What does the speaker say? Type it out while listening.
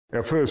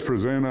Our first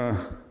presenter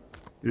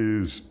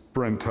is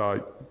Brent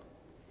Tate.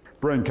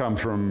 Brent comes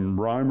from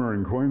Roma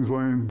in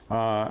Queensland,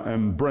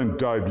 and Brent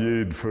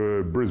debuted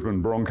for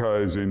Brisbane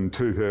Broncos in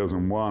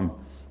 2001.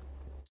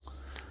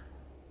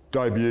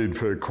 Debuted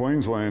for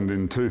Queensland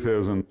in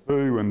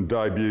 2002 and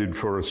debuted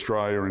for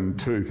Australia in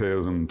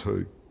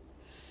 2002.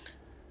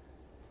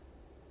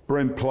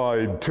 Brent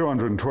played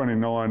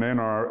 229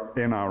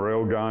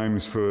 NRL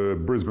games for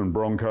Brisbane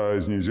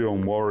Broncos, New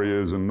Zealand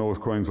Warriors and North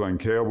Queensland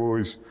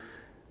Cowboys,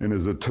 and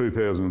is a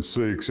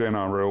 2006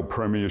 NRL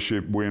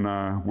Premiership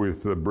winner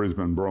with the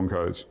Brisbane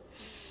Broncos.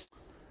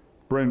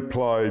 Brent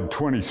played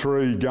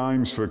 23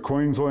 games for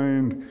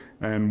Queensland,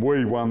 and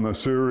we won the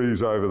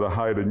series over the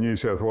hated New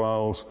South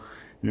Wales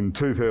in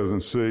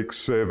 2006,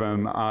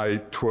 7,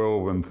 8,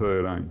 12 and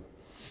 13.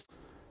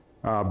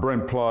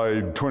 Brent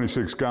played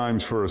 26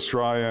 games for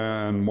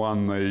Australia and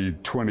won the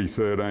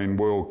 2013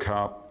 World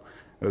Cup,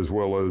 as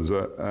well as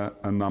a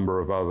number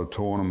of other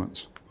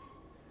tournaments.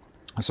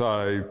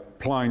 So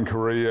playing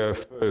career,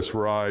 first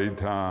rate,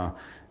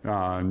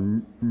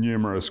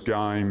 numerous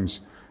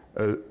games,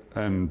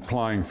 and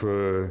playing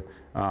for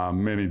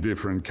many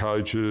different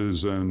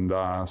coaches and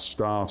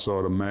staffs,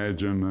 I'd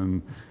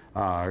imagine,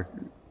 and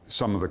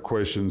some of the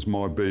questions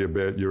might be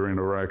about your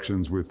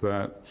interactions with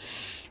that.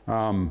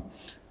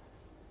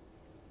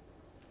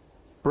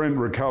 Brent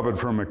recovered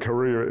from a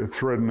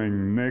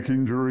career-threatening neck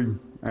injury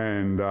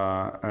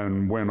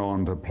and went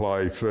on to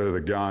play further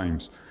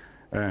games.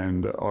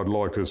 And I'd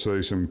like to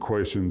see some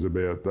questions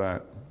about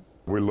that.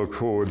 We look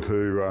forward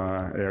to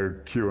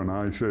our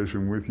Q&A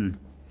session with you.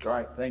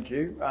 Great, thank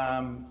you.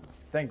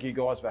 Thank you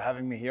guys for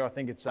having me here. I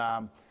think it's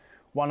a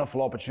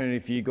wonderful opportunity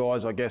for you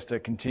guys, I guess, to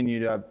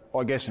continue to,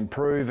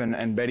 improve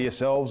and better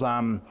yourselves.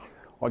 I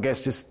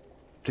guess just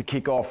to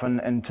kick off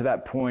and to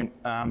that point,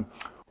 I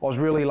was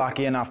really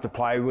lucky enough to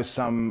play with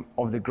some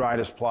of the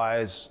greatest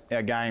players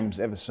our game's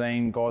ever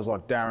seen, guys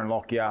like Darren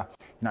Lockyer,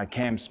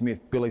 Cam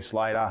Smith, Billy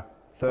Slater,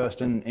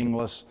 Thurston,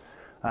 Inglis,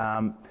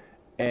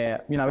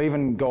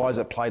 even guys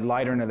that played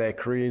later into their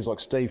careers like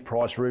Steve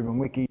Price, Ruben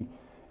Wiki.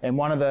 And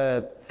one of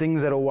the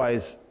things that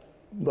always,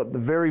 the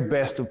very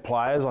best of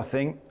players, I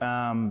think,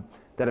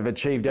 that have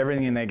achieved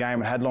everything in their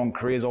game and had long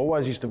careers, I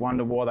always used to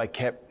wonder why they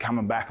kept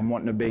coming back and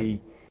wanting to be,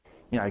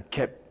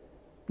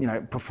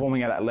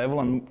 performing at that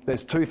level. And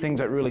there's two things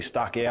that really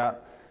stuck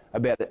out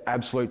about the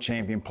absolute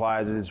champion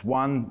players is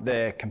one,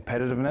 their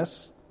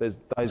competitiveness.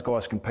 Those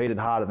guys competed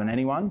harder than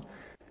anyone.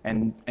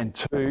 And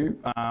two,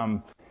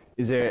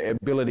 is their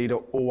ability to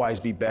always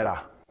be better.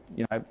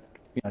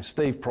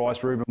 Steve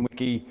Price, Ruben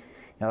Wiki,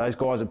 those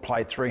guys had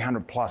played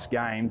 300 plus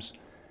games,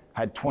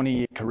 had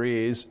 20-year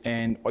careers,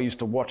 and I used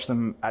to watch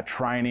them at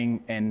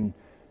training and,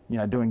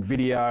 doing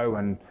video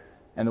and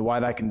the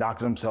way they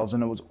conducted themselves,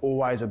 and it was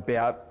always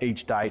about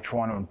each day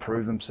trying to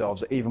improve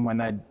themselves, even when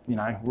they,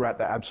 were at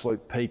the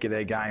absolute peak of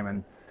their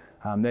game.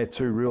 And they're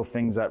two real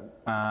things that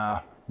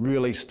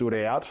really stood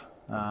out.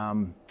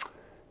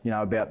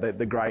 About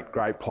the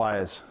great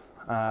players.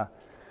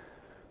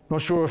 Not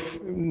sure if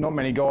not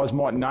many guys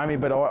might know me,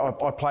 but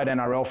I played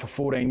NRL for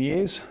 14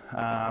 years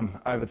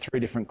over 3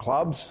 different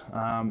clubs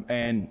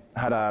and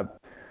had a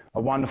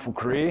wonderful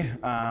career,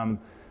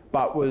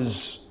 but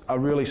was a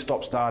really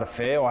stop-start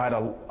affair. I had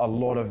a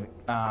lot of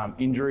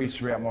injuries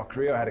throughout my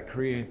career. I had a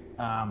career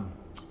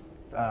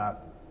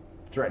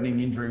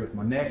threatening injury with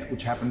my neck,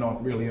 which happened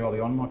really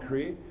early on in my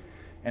career.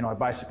 And I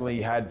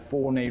basically had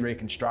 4 knee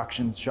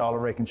reconstructions, shoulder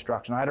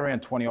reconstruction. I had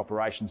around 20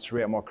 operations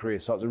throughout my career,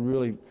 so it was a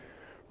really,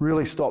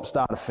 really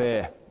stop-start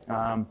affair.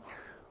 I'll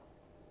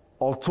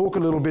talk a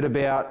little bit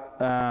about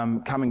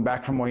coming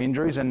back from my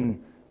injuries,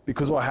 and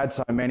because I had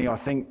so many, I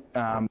think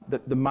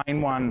that the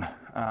main one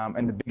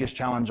and the biggest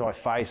challenge I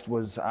faced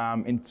was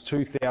in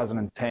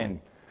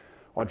 2010.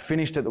 I'd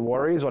finished at the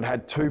Warriors. I'd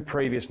had 2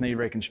 previous knee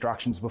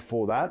reconstructions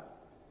before that.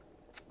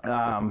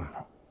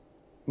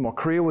 My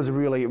career was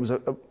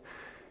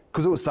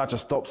because it was such a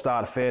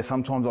stop-start affair,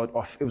 sometimes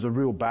it was a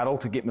real battle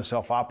to get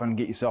myself up and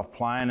get yourself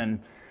playing.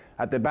 And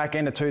at the back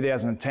end of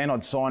 2010,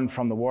 I'd signed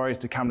from the Warriors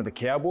to come to the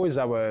Cowboys.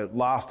 They were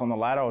last on the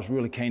ladder. I was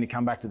really keen to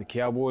come back to the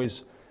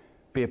Cowboys,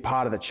 be a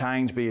part of the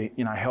change,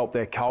 help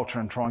their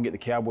culture and try and get the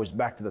Cowboys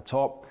back to the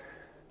top.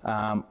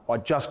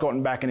 I'd just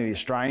gotten back into the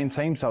Australian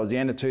team, so it was the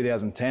end of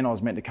 2010. I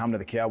was meant to come to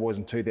the Cowboys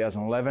in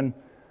 2011.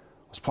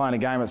 I was playing a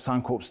game at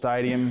Suncorp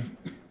Stadium,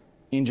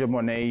 injured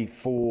my knee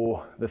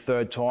for the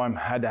 3rd time,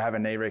 had to have a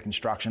knee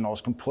reconstruction. I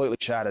was completely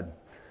shattered.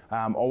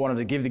 I wanted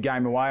to give the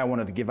game away. I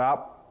wanted to give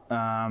up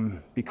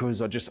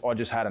because I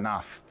just had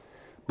enough.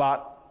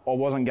 But I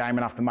wasn't game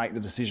enough to make the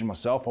decision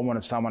myself. I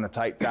wanted someone to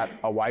take that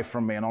away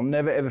from me. And I'll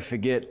never ever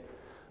forget,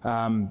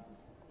 I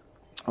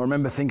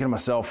remember thinking to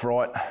myself,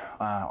 right,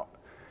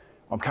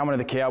 I'm coming to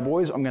the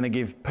Cowboys. I'm going to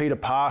give Peter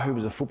Parr, who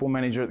was a football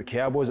manager at the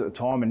Cowboys at the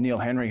time, and Neil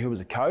Henry, who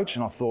was a coach.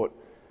 And I thought,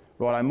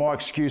 right, my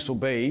excuse will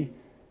be,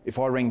 if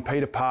I ring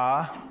Peter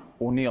Parr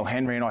or Neil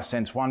Henry and I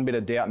sense one bit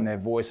of doubt in their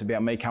voice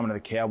about me coming to the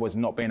Cowboys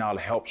and not being able to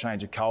help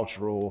change a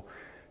culture or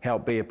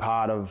help be a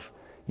part of,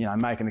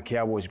 making the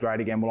Cowboys great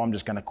again, well, I'm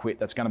just going to quit.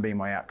 That's going to be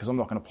my out because I'm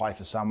not going to play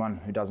for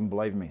someone who doesn't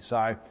believe in me. So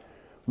I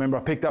Remember,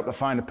 I picked up the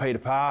phone to Peter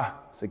Parr,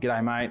 said,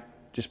 "G'day, mate,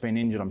 just been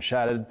injured, I'm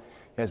shattered."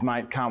 He goes,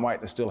 "Mate, can't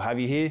wait to still have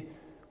you here.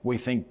 We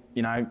think,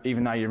 you know,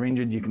 even though you're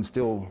injured, you can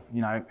still,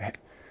 you know,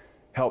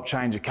 help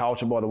change the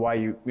culture by the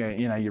way you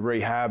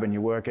rehab and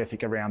your work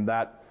ethic around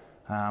that."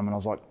 And I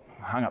was like,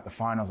 hung up the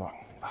phone, I was like,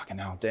 fucking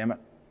hell, damn it.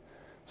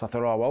 So I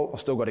thought, oh, well, I've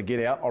still got to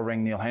get out. I'll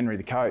ring Neil Henry,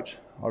 the coach.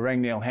 I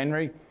rang Neil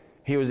Henry.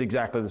 He was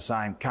exactly the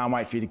same. "Can't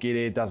wait for you to get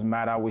here. Doesn't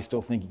matter. We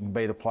still think you can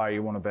be the player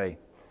you want to be."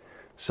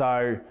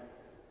 So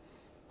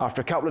after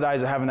a couple of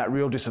days of having that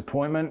real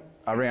disappointment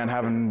around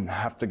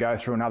have to go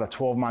through another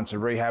 12 months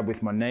of rehab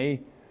with my knee,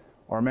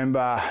 I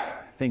remember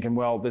thinking,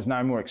 well, there's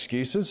no more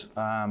excuses.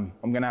 I'm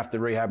going to have to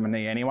rehab my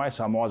knee anyway,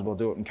 so I might as well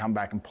do it and come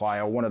back and play.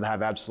 I wanted to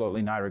have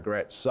absolutely no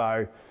regrets.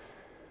 So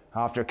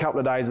after a couple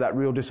of days of that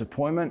real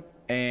disappointment,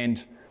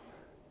 and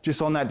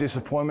just on that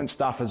disappointment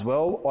stuff as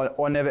well,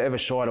 I never ever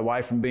shied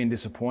away from being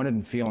disappointed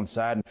and feeling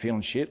sad and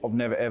feeling shit. I've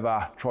never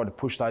ever tried to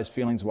push those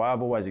feelings away.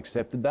 I've always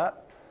accepted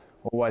that.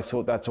 Always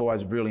thought that's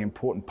always a really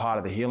important part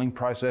of the healing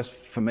process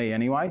for me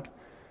anyway.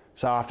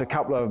 So after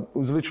it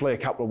was literally a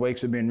couple of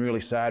weeks of being really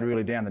sad,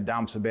 really down the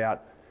dumps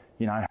about,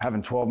 you know,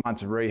 having 12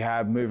 months of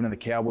rehab, moving to the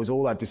Cowboys,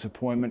 all that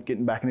disappointment,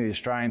 getting back into the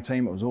Australian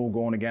team, it was all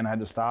gone again. I had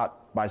to start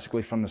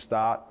basically from the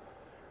start.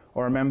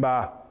 I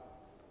remember,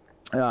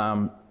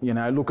 you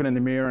know, looking in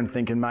the mirror and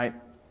thinking, mate,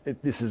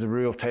 this is a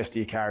real test of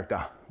your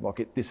character.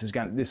 Like this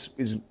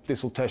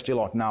will test you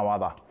like no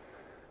other.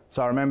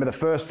 So I remember the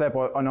first step,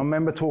 and I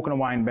remember talking to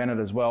Wayne Bennett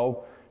as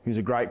well, who's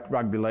a great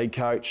rugby league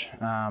coach,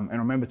 and I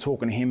remember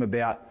talking to him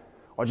about,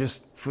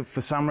 for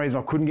some reason,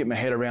 I couldn't get my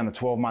head around the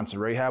 12 months of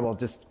rehab. I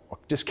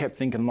just kept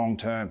thinking long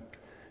term.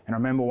 And I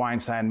remember Wayne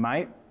saying,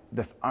 "Mate,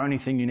 the only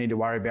thing you need to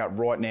worry about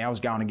right now is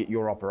going to get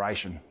your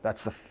operation.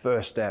 That's the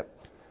first step.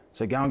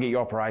 So go and get your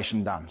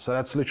operation done." So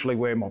that's literally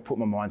where I put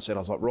my mindset. I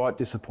was like, right,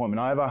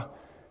 disappointment over.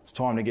 It's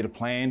time to get a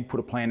plan, put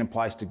a plan in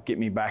place to get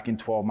me back in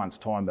 12 months'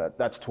 time. But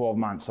that's 12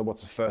 months, so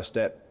what's the first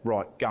step?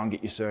 Right, go and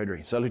get your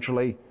surgery. So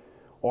literally,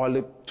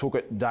 I took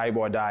it day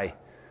by day.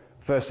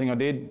 First thing I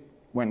did,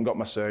 went and got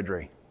my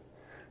surgery.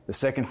 The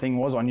second thing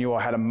was I knew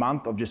I had a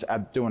month of just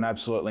doing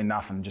absolutely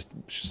nothing, just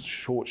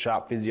short,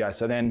 sharp physio.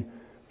 So then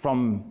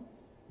from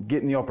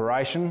getting the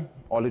operation,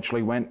 I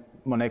literally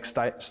my next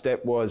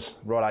step was,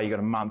 right, you got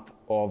a month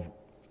of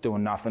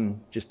doing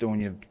nothing, just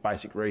doing your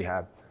basic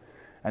rehab.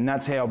 And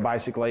that's how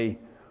basically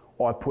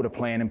I put a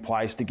plan in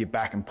place to get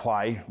back and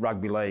play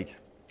rugby league.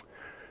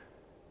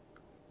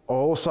 I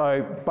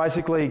also,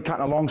 basically,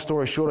 cutting a long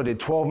story short, I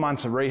did 12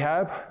 months of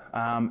rehab.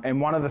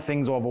 And one of the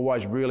things I've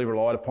always really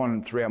relied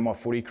upon throughout my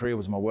footy career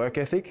was my work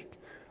ethic.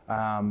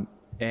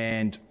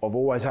 And I've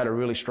always had a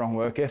really strong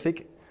work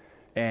ethic.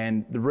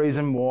 And the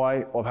reason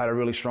why I've had a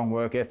really strong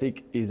work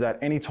ethic is that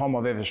any time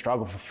I've ever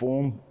struggled for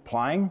form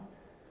playing,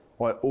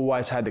 I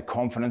always had the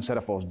confidence that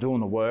if I was doing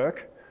the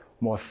work,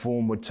 my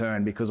form would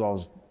turn because I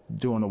was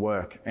doing the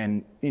work.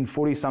 And in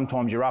footy,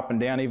 sometimes you're up and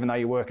down even though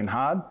you're working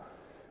hard.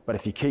 But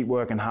if you keep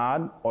working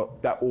hard,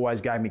 that always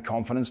gave me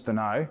confidence to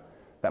know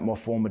that my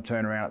form would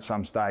turn around at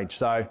some stage.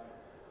 So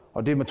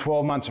I did my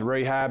 12 months of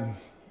rehab,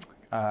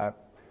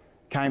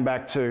 came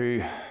back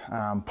to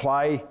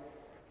play.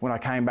 When I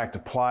came back to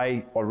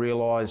play, I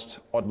realised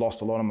I'd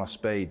lost a lot of my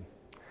speed.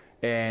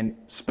 And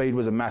speed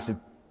was a massive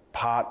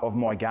part of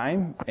my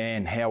game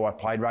and how I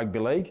played rugby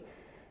league.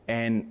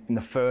 And in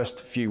the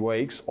first few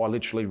weeks, I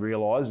literally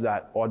realised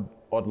that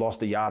I'd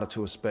lost a yard or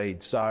two of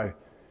speed. So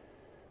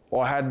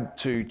I had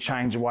to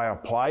change the way I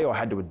play, I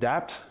had to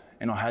adapt,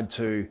 and I had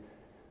to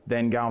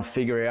then go and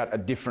figure out a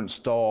different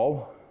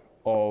style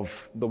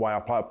of the way I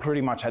play. I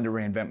pretty much had to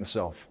reinvent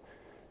myself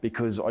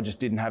because I just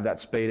didn't have that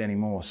speed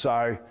anymore.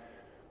 So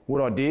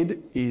what I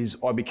did is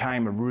I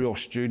became a real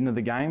student of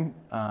the game.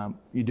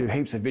 You do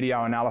heaps of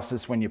video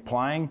analysis when you're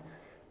playing,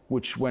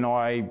 which when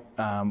I,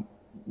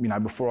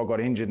 before I got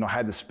injured and I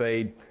had the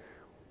speed,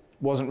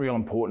 wasn't real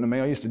important to me.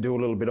 I used to do a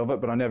little bit of it,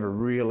 but I never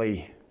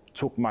really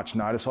took much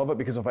notice of it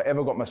because if I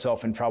ever got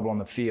myself in trouble on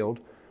the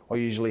field, I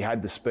usually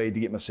had the speed to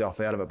get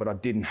myself out of it, but I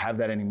didn't have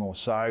that anymore.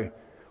 So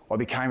I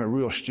became a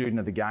real student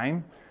of the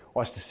game. I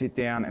used to sit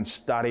down and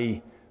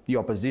study the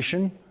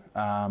opposition.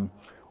 I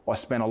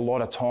spent a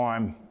lot of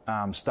time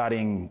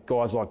studying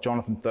guys like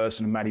Jonathan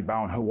Thurston and Matty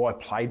Bowen, who I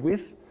played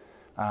with.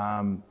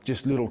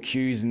 Just little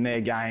cues in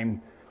their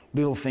game,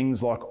 little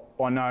things like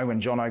I know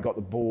when Jono got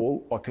the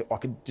ball, I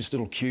could just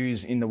little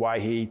cues in the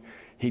way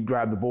he'd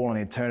grab the ball and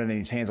he'd turn it in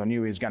his hands. I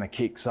knew he was going to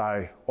kick, so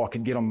I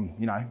could get him,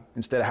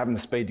 instead of having the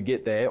speed to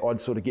get there, I'd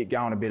sort of get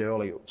going a bit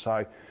early.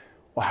 So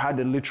I had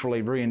to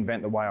literally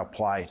reinvent the way I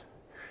played.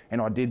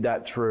 And I did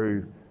that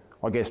through,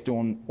 I guess,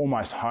 doing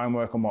almost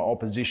homework on my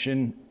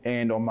opposition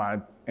and on my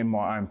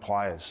own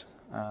players.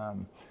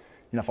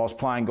 If I was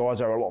playing guys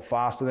that were a lot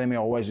faster than me, I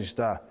always used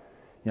to,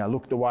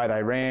 look at the way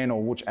they ran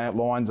or which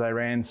lines they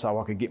ran so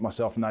I could get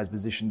myself in those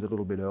positions a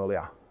little bit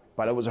earlier.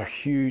 But it was a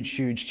huge,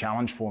 huge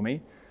challenge for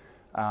me.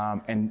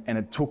 And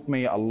it took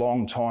me a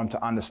long time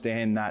to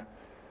understand that.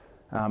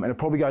 And it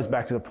probably goes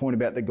back to the point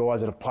about the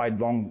guys that have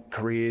played long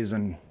careers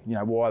and,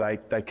 why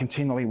they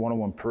continually want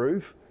to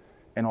improve.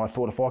 And I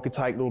thought if I could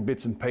take little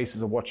bits and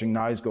pieces of watching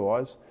those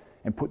guys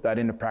and put that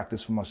into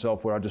practice for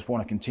myself, where I just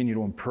want to continue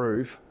to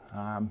improve.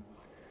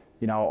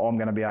 You know, I'm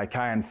going to be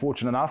okay. And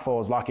fortunate enough, I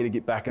was lucky to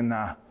get back in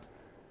the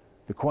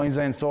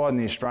Queensland side and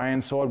the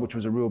Australian side, which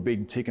was a real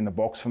big tick in the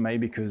box for me,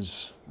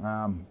 because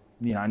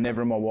you know,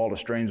 never in my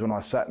wildest dreams when I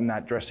sat in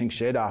that dressing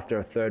shed after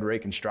a third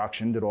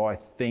reconstruction did I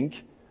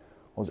think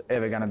I was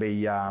ever going to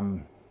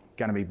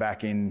be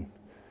back in,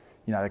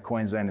 you know, the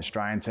Queensland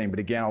Australian team. But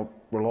again, I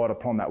relied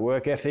upon that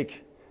work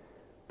ethic,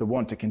 the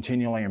want to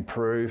continually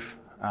improve,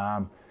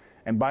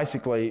 and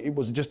basically it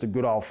was just a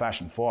good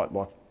old-fashioned fight.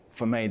 Like,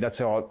 for me, that's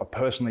how I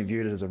personally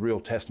viewed it, as a real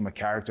test of my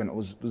character, and it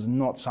was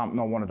not something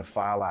I wanted to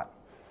fail at.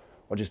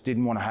 I just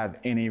didn't want to have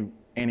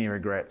any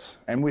regrets.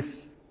 And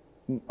with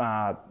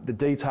the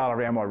detail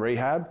around my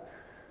rehab,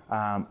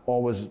 I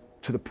was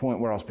to the point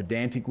where I was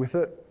pedantic with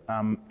it.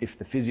 If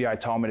the physio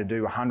told me to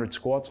do 100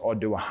 squats, I'd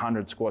do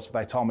 100 squats. If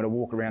they told me to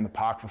walk around the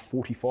park for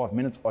 45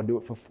 minutes, I'd do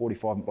it for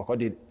 45 minutes. Like, I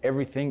did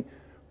everything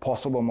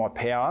possible in my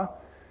power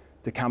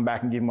to come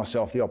back and give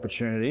myself the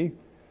opportunity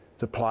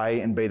to play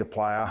and be the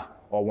player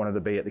I wanted to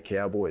be at the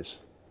Cowboys.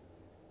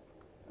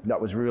 That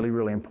was really,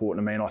 really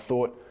important to me, and I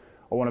thought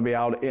I want to be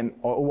able to, and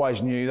I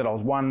always knew that I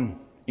was one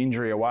knee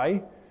injury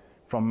away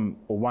from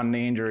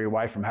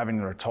having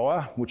to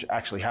retire, which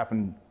actually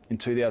happened in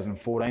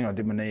 2014. I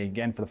did my knee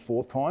again for the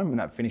 4th time, and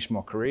that finished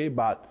my career.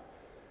 But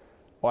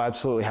I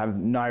absolutely have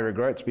no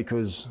regrets,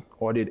 because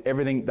I did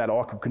everything that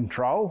I could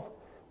control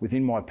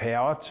within my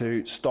power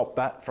to stop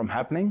that from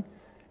happening.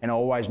 And I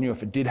always knew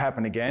if it did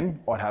happen again,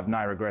 I'd have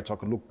no regrets. I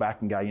could look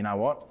back and go, you know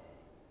what?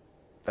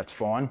 That's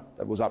fine.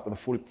 That was up to the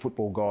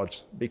football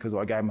gods, because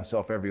I gave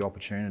myself every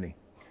opportunity.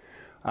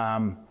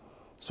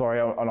 Sorry,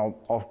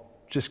 I'll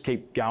just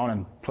keep going,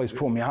 and please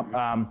pull me up.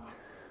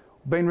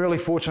 Been really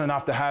fortunate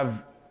enough to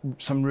have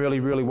some really,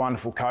 really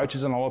wonderful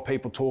coaches, and a lot of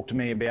people talk to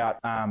me about,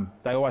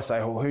 they always say,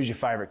 well, who's your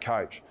favourite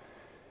coach?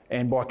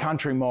 And by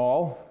country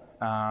mile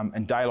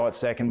and daylight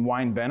second,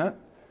 Wayne Bennett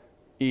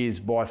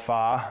is by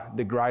far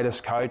the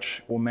greatest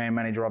coach or man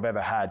manager I've ever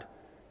had.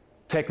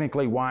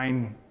 Technically,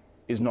 Wayne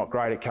is not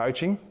great at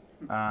coaching.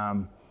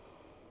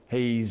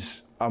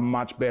 He's a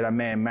much better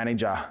man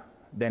manager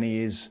than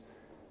he is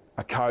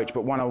a coach,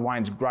 but one of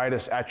Wayne's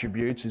greatest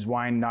attributes is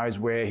Wayne knows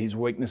where his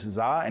weaknesses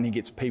are, and he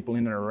gets people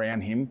in and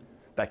around him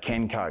that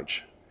can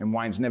coach. And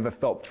Wayne's never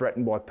felt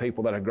threatened by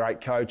people that are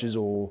great coaches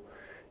or,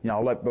 you know,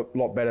 a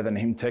lot better than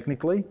him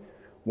technically.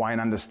 Wayne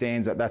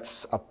understands that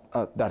that's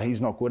that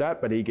he's not good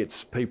at, but he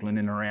gets people in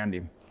and around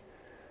him.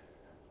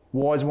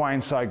 Why is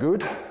Wayne so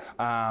good?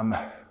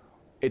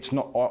 It's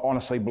not. I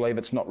honestly believe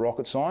it's not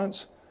rocket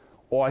science.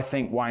 I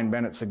think Wayne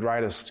Bennett's the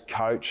greatest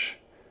coach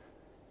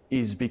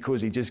is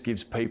because he just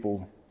gives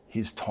people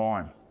his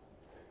time.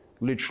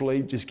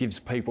 Literally just gives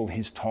people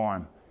his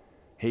time.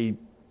 He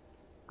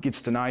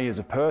gets to know you as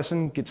a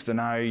person, gets to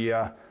know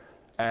you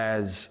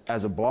as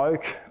a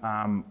bloke,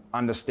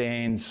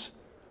 understands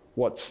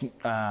what's,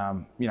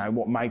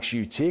 what makes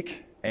you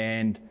tick,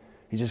 and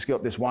he's just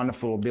got this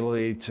wonderful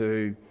ability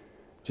to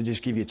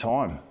just give you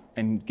time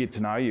and get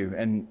to know you.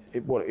 And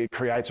it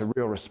creates a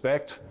real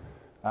respect.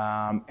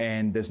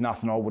 And there's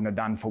nothing I wouldn't have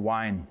done for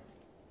Wayne.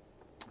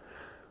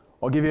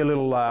 I'll give you a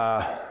little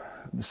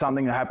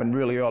something that happened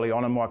really early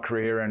on in my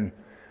career, and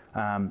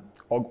I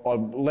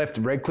left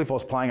Redcliffe. I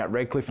was playing at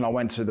Redcliffe, and I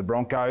went to the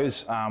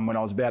Broncos when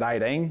I was about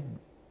 18.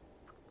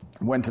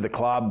 Went to the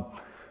club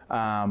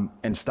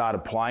and started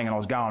playing, and I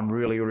was going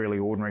really, really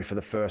ordinary for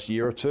the first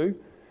year or two,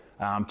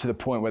 to the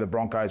point where the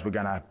Broncos were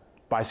going to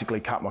basically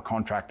cut my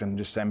contract and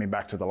just send me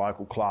back to the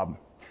local club.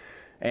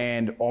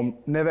 And I'll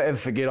never ever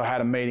forget, I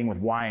had a meeting with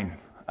Wayne.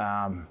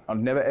 I'd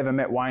never ever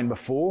met Wayne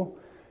before,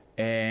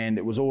 and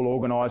it was all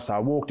organised. So I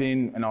walked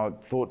in and I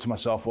thought to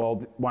myself,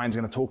 well, Wayne's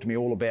going to talk to me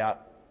all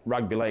about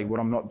rugby league, what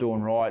I'm not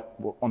doing right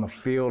on the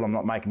field, I'm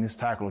not making this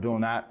tackle or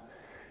doing that.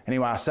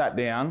 Anyway, I sat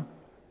down,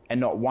 and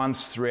not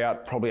once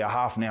throughout probably a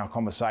half an hour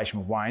conversation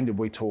with Wayne did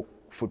we talk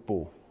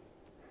football.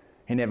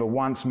 He never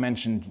once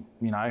mentioned,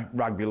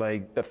 rugby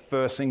league. The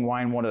first thing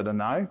Wayne wanted to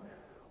know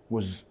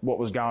was what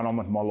was going on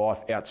with my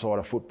life outside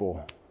of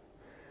football.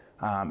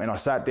 And I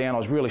sat down, I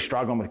was really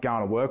struggling with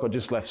going to work. I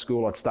just left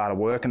school, I'd started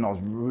working, I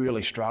was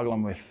really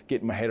struggling with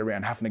getting my head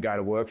around having to go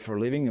to work for a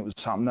living. It was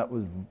something that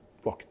was,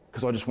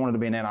 because I just wanted to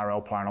be an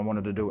NRL player and I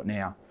wanted to do it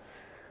now.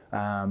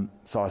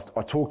 So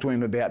I talked to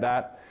him about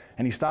that,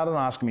 and he started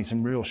asking me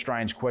some real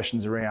strange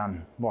questions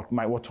around, like,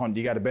 mate, what time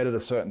do you go to bed at a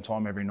certain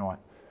time every night?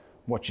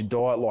 What's your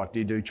diet like? Do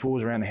you do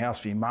chores around the house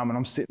for your mum? And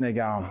I'm sitting there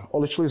going, I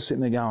literally was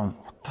sitting there going,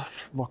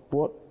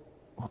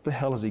 what the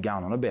hell is he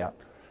going on about?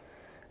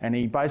 And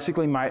he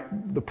basically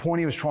the point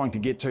he was trying to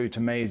get to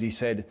me is he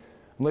said,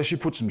 unless you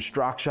put some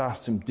structure,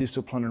 some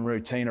discipline and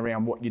routine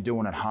around what you're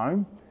doing at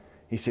home,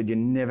 he said, you're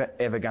never,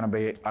 ever going to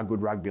be a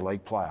good rugby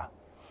league player.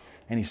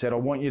 And he said, I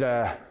want you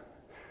to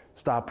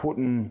start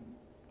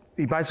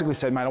he basically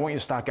said, mate, I want you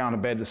to start going to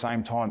bed at the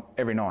same time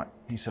every night.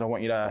 He said, I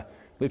want you to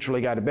literally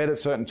go to bed at a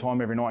certain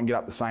time every night and get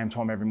up at the same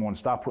time every morning.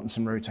 Start putting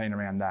some routine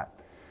around that.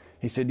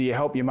 He said, do you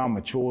help your mum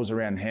with chores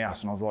around the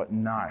house? And I was like,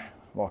 no.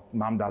 Like,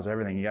 mum does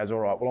everything. He goes, all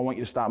right, well, I want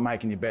you to start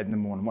making your bed in the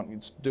morning. I want you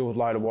to do a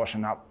load of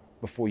washing up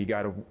before you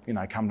go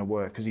to, come to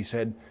work. Because he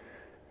said,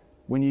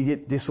 when you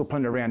get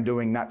disciplined around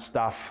doing that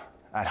stuff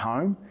at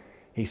home,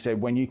 he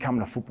said, when you come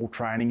to football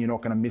training, you're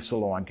not going to miss a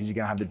line because you're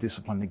going to have the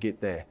discipline to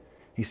get there.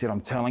 He said,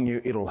 I'm telling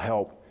you, it'll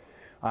help.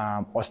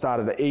 I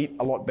started to eat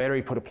a lot better.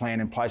 He put a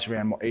plan in place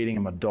around my eating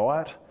and my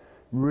diet.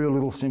 Real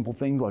little simple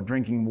things like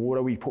drinking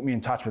water. He put me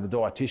in touch with a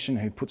dietitian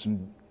who put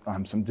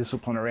some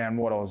discipline around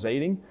what I was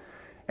eating.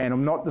 And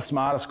I'm not the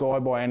smartest guy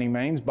by any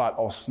means, but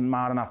I was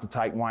smart enough to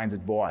take Wayne's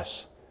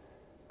advice.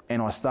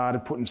 And I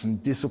started putting some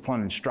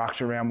discipline and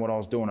structure around what I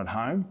was doing at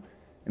home.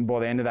 And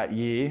by the end of that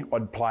year,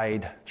 I'd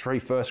played 3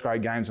 first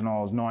grade games when I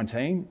was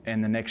 19.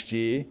 And the next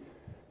year,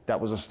 that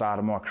was the start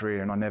of my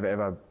career. And I never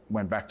ever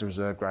went back to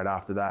reserve grade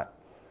after that.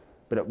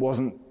 But it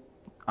wasn't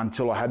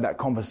until I had that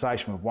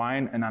conversation with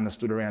Wayne and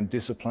understood around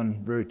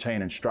discipline,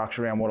 routine and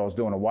structure around what I was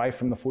doing away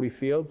from the footy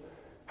field,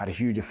 had a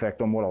huge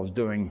effect on what I was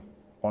doing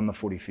on the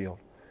footy field.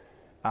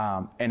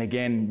 And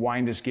again,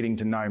 Wayne just getting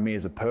to know me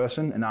as a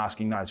person and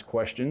asking those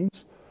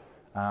questions.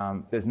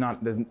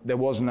 There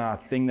wasn't a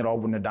thing that I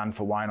wouldn't have done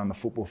for Wayne on the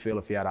football field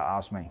if he had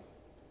asked me.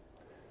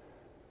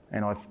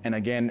 And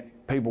again,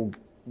 people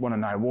want to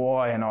know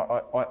why, and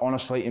I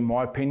honestly, in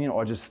my opinion,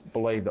 I just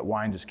believe that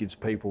Wayne just gives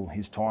people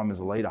his time as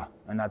a leader,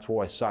 and that's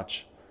why he's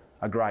such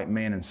a great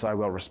man and so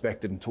well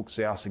respected and took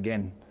South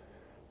again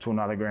to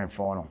another grand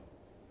final.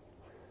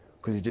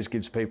 Because he just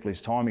gives people his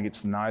time, he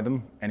gets to know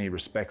them, and he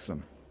respects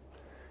them.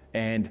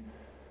 And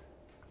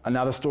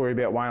another story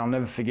about Wayne, I'll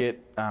never forget,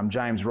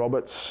 James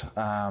Roberts,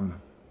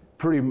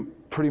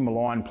 pretty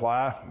maligned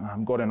player,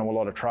 got into a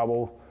lot of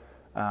trouble,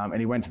 and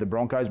he went to the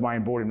Broncos.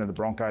 Wayne brought him to the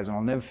Broncos, and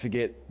I'll never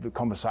forget the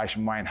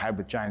conversation Wayne had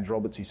with James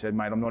Roberts. He said,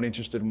 mate, I'm not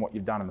interested in what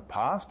you've done in the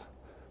past,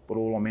 but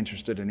all I'm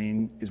interested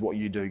in is what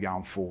you do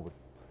going forward.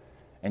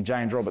 And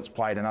James Roberts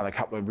played another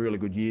couple of really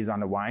good years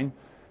under Wayne.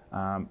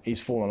 He's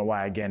fallen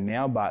away again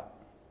now, but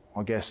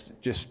I guess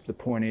just the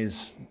point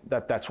is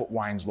that that's what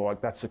Wayne's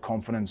like. That's the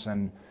confidence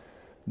and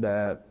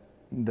the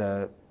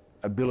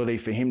ability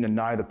for him to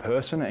know the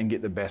person and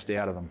get the best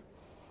out of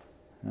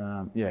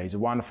them. He's a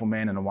wonderful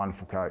man and a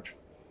wonderful coach.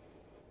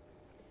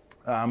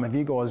 Have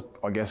you guys,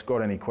 I guess,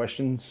 got any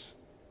questions?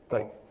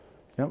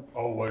 Yep.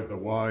 I'll lead the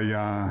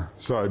way.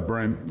 So,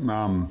 Brent,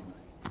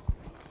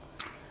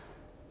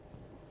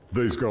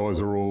 these guys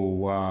are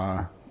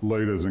all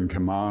leaders and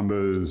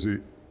commanders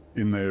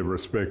in their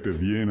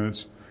respective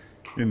units.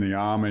 In the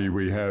Army,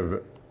 we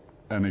have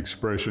an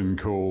expression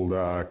called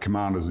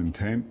commander's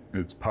intent.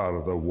 It's part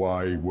of the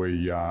way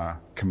we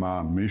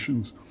command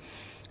missions.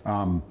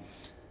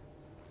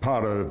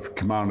 Part of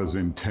commander's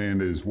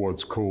intent is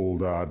what's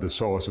called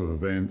decisive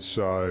events.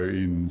 So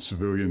in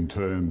civilian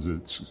terms,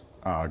 it's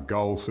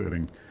goal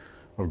setting.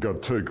 I've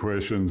got 2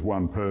 questions,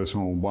 one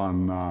personal,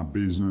 one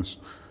business.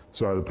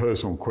 So the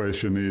personal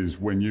question is,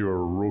 when you were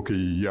a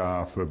rookie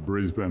for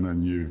Brisbane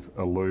and you've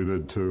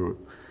alluded to it,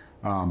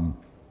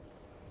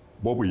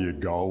 what were your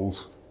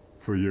goals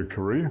for your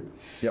career?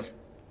 Yep.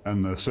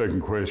 And the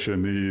second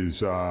question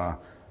is,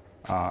 what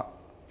are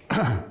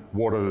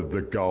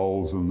the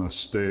goals and the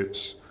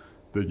steps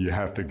that you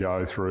have to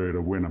go through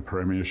to win a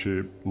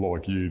premiership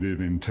like you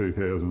did in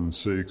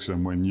 2006,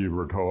 and when you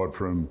retired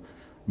from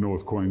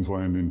North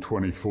Queensland in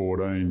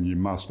 2014, you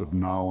must have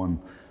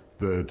known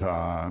that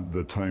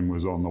the team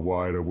was on the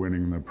way to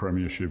winning the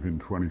premiership in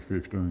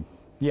 2015.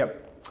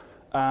 Yep.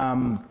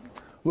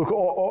 Look,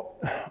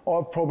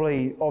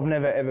 I've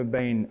never ever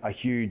been a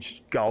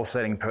huge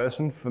goal-setting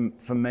person.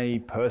 For me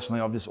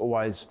personally, I've just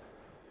always,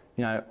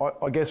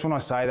 I guess when I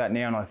say that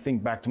now and I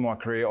think back to my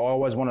career, I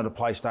always wanted to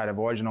play State of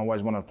Origin, I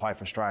always wanted to play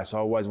for Australia, so I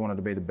always wanted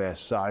to be the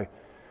best. So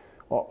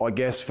I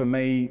guess for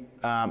me,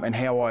 and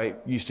how I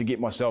used to get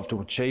myself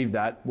to achieve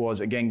that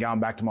was, again,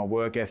 going back to my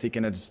work ethic,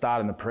 and at the start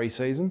in the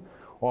pre-season,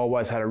 I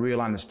always had a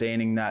real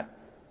understanding that,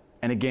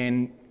 and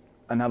again,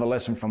 another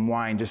lesson from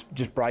Wayne,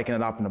 just breaking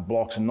it up into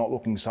blocks and not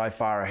looking so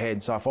far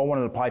ahead. So if I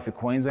wanted to play for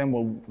Queensland,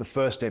 well, the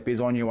first step is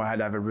I knew I had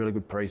to have a really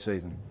good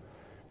pre-season.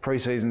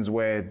 Pre-seasons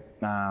where,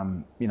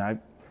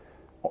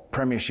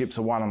 premierships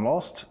are won and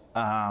lost.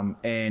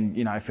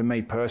 And, for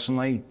me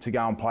personally, to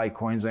go and play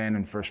Queensland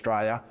and for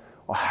Australia,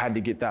 I had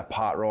to get that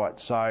part right.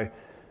 So,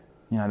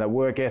 that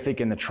work ethic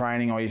and the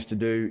training I used to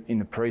do in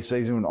the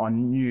pre-season, I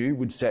knew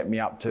would set me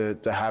up to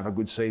have a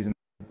good season,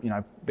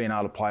 being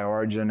able to play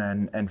Origin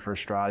and for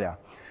Australia.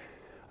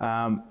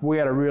 We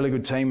had a really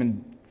good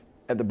team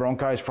at the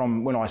Broncos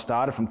from when I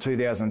started, from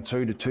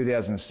 2002 to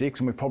 2006,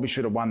 and we probably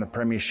should have won the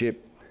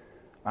premiership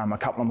a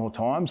couple of more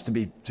times, to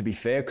be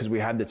fair, because we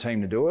had the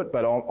team to do it.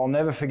 But I'll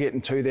never forget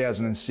in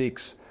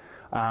 2006,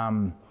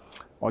 I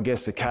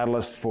guess the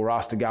catalyst for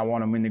us to go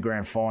on and win the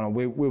grand final.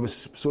 We were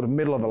sort of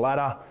middle of the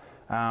ladder.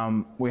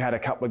 We had a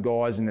couple of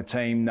guys in the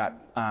team that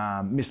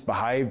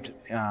misbehaved,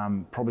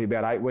 probably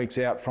about 8 weeks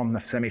out from the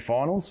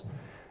semi-finals,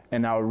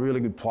 and they were really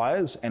good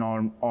players. And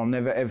I'll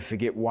never ever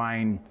forget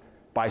Wayne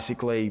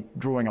basically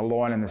drawing a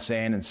line in the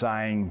sand and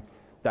saying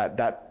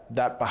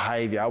that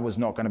behaviour was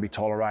not going to be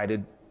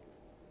tolerated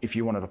if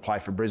you wanted to play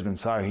for Brisbane.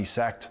 So he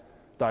sacked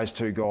those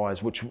 2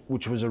 guys,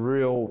 which was a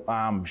real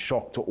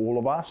shock to all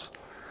of us.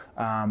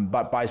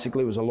 But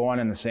basically it was a line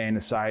in the sand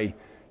to say,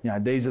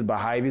 these are the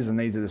behaviours and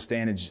these are the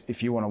standards.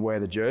 If you want to wear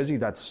the jersey,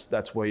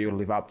 that's where you'll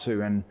live up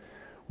to. And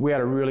we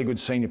had a really good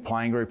senior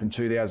playing group in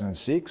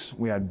 2006.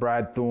 We had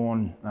Brad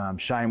Thorne,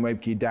 Shane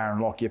Webke,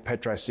 Darren Lockyer,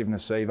 Petro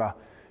Sivnasiva,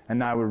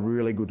 and they were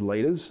really good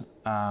leaders.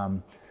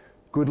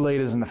 Good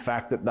leaders in the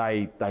fact that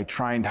they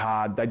trained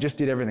hard. They just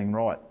did everything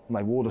right.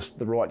 They wore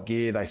the right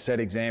gear. They set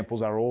examples.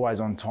 They were always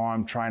on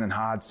time, training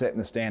hard, setting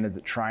the standards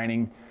at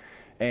training.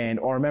 And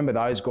I remember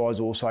those guys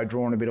also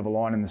drawing a bit of a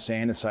line in the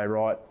sand to say,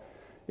 right,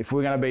 if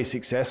we're going to be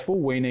successful,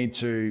 we need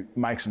to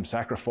make some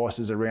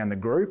sacrifices around the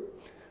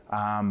group.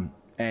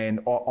 And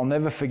I'll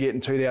never forget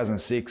in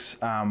 2006,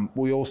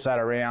 we all sat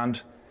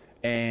around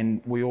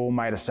and we all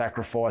made a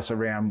sacrifice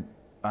around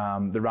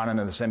the run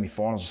into the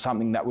semi-finals,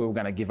 something that we were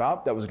going to give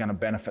up that was going to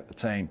benefit the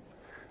team.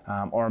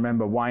 I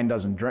remember Wayne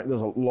doesn't drink.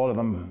 There's a lot of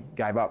them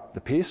gave up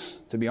the piss,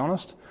 to be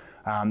honest.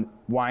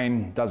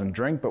 Wayne doesn't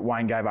drink, but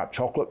Wayne gave up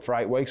chocolate for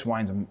 8 weeks.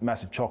 Wayne's a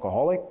massive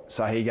chocoholic,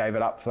 so he gave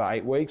it up for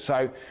 8 weeks.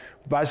 So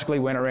basically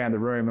went around the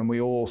room and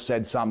we all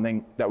said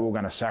something that we were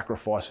going to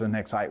sacrifice for the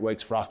next 8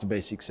 weeks for us to be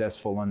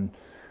successful. And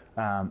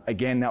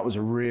again, that was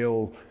a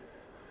real,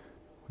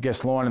 I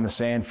guess, line in the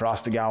sand for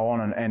us to go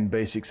on and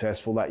be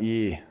successful that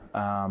year.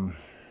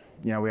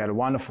 We had a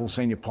wonderful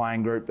senior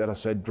playing group that I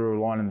said drew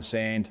a line in the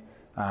sand.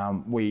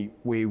 We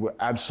were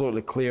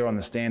absolutely clear on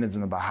the standards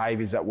and the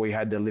behaviours that we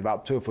had to live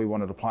up to if we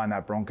wanted to play in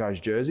that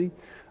Broncos jersey.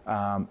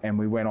 And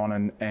we went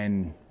on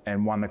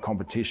and won the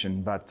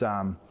competition. But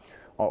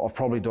I've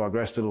probably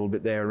digressed a little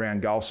bit there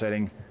around goal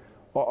setting.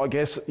 I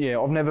guess,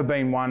 I've never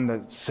been one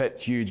that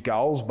set huge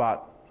goals,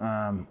 but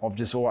I've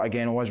just,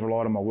 again, always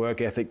relied on my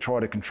work ethic, try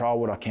to control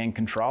what I can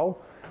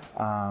control.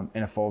 And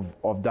if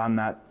I've done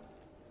that,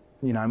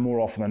 more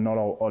often than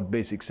not, I'd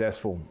be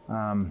successful.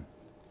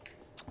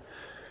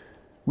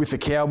 With the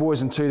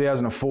Cowboys in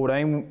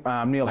 2014,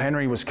 Neil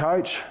Henry was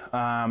coach.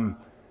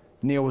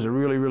 Neil was a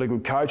really, really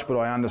good coach, but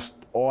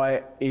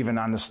I even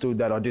understood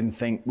that I didn't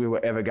think we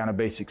were ever going to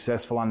be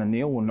successful under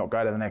Neil. We'll not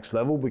go to the next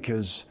level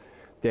because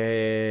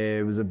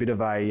there was a bit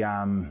of a,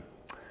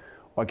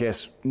 I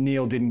guess,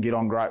 Neil didn't get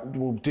on great,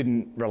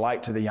 didn't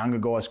relate to the younger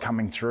guys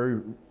coming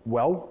through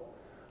well.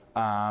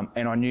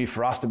 And I knew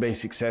for us to be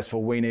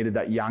successful, we needed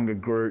that younger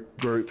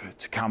group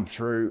to come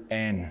through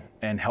and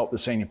help the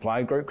senior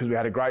player group, because we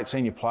had a great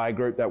senior player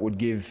group that would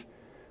give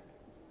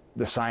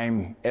the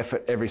same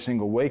effort every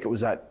single week. It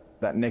was that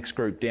next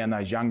group down,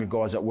 those younger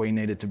guys that we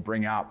needed to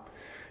bring up.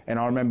 And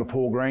I remember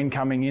Paul Green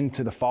coming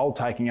into the fold,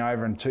 taking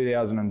over in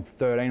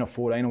 2013 or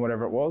 14 or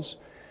whatever it was.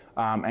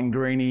 And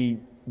Greeny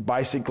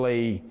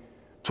basically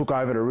took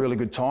over at a really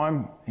good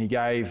time. He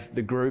gave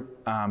the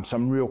group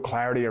some real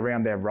clarity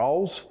around their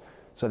roles.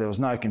 So there was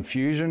no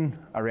confusion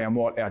around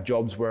what our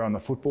jobs were on the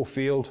football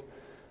field.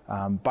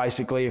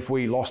 Basically, if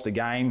we lost a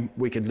game,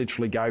 we could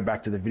literally go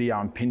back to the video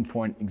and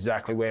pinpoint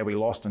exactly where we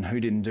lost and who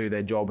didn't do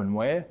their job and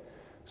where.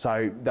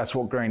 So that's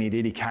what Greeny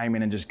did. He came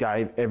in and just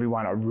gave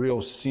everyone a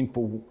real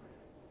simple,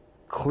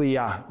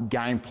 clear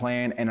game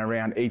plan and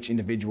around each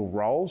individual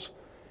roles.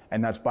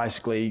 And that's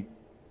basically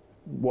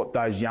what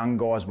those young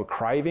guys were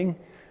craving.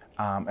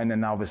 And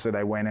then obviously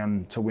they went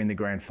on to win the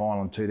grand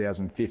final in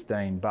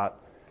 2015. But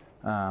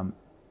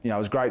it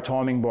was great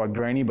timing by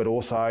Greeny, but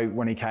also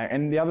when he came.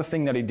 And the other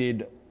thing that he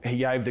did, he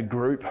gave the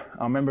group,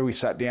 I remember we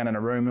sat down in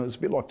a room, it was a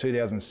bit like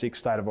 2006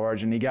 State of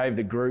Origin. He gave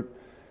the group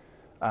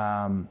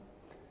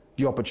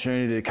the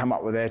opportunity to come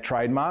up with their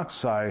trademarks,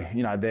 so,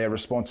 their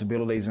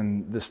responsibilities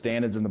and the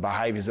standards and the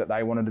behaviours that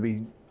they wanted to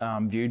be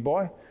viewed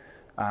by.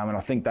 And I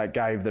think that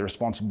gave the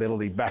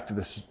responsibility back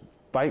to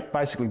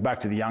basically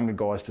back to the younger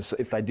guys to,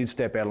 if they did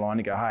step out of line,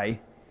 to go, hey,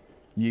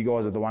 you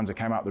guys are the ones that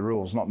came up with the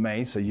rules, not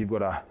me. So you've got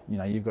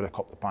to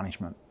cop the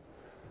punishment.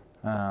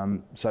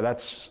 So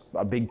that's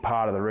a big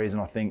part of the reason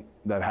I think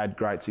they've had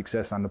great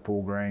success under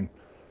Paul Green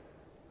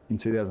in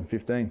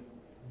 2015.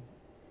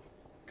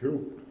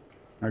 Cool.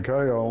 Okay,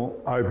 I'll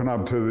open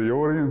up to the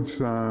audience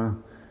to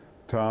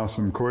ask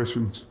some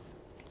questions.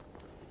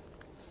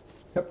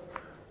 Yep.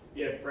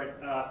 Yeah, Brent,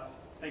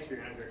 thanks for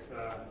your anecdotes.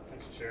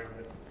 Thanks for sharing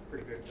it.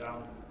 Pretty good.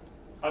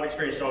 I've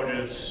experienced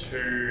soldiers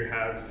who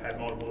have had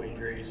multiple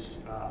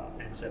injuries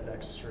and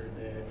setbacks through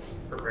their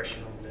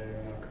progression of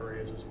their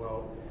careers as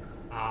well.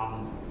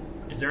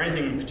 Is there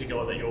anything in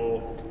particular that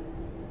your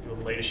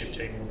leadership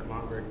team or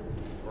command group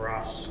for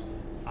us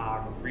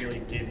really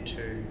did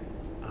to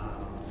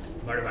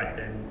motivate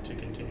them to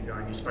continue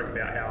going? You spoke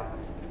about how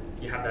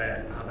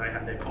they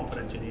had their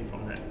confidence in you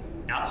from the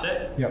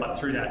outset, yep. But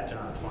through that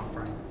time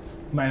frame.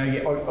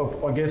 Mate,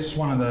 I guess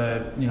one of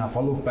the, if I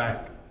look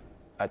back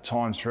at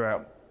times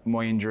throughout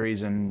my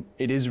injuries, and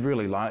it is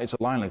really it's a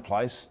lonely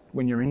place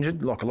when you're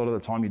injured. Like a lot of the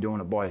time you're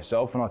doing it by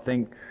yourself, and I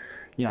think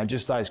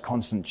just those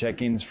constant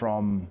check-ins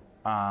from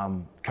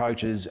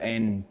coaches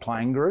and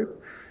playing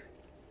group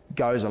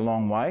goes a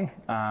long way.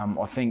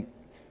 I think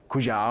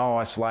because you are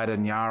isolated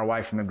and you are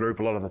away from the group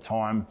a lot of the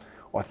time,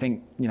 I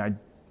think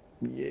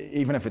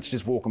even if it's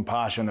just walking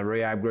past you in the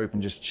rehab group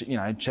and just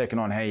checking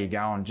on how you're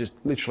going, just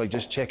literally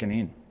just checking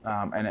in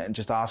and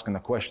just asking the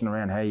question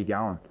around how you're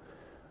going.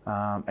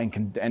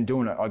 and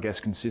doing it, I guess,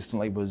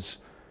 consistently was,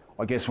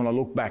 I guess, when I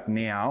look back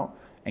now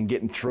and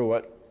getting through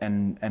it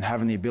and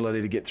having the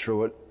ability to get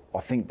through it, I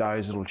think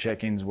those little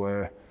check-ins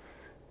were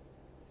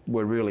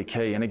really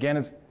key. And again,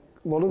 it's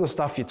a lot of the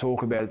stuff you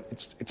talk about.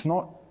 It's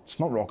not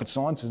rocket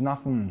science. There's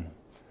nothing,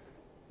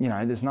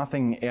 there's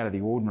nothing out of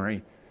the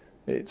ordinary.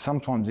 It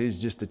sometimes is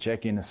just a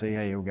check-in to see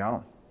how you're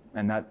going,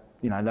 and that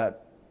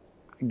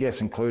I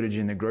guess included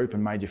you in the group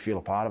and made you feel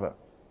a part of it.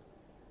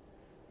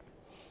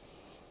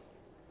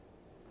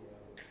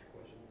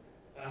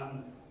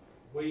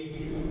 We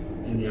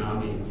in the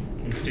Army,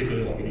 in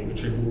particular, like in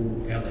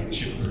infantry, our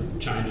leadership group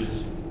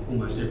changes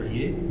almost every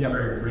year. Yep.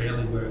 Very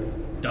rarely where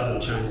it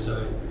doesn't change.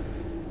 So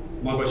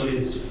my question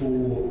is,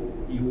 for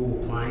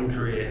your playing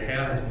career,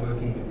 how has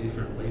working with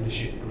different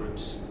leadership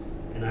groups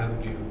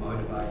enabled you to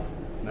motivate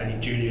maybe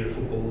junior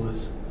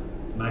footballers,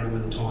 maybe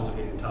when the times are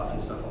getting tough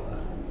and stuff like that?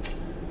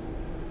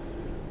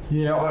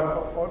 Yeah,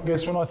 I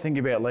guess when I think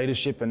about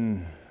leadership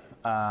and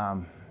the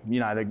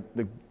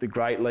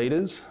great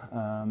leaders,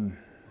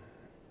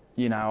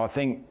 I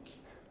think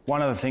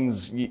one of the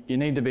things you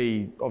need to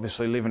be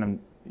obviously living in,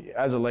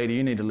 as a leader,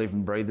 you need to live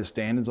and breathe the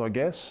standards, I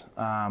guess.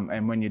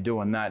 And when you're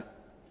doing that,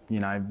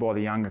 by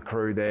the younger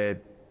crew,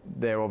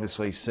 they're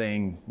obviously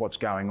seeing what's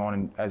going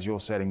on as you're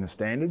setting the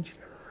standards.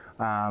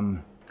 I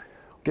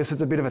guess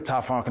it's a bit of a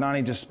tough one. I can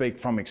only just speak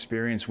from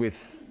experience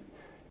with,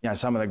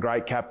 some of the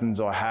great captains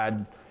I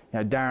had.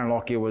 Darren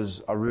Lockyer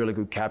was a really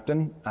good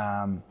captain.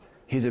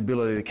 His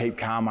ability to keep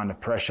calm under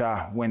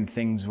pressure when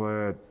things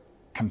were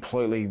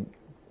completely,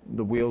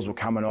 the wheels were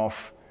coming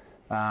off,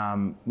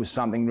 was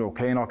something real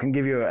key. And I can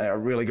give you a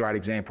really great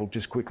example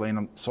just quickly, and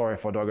I'm sorry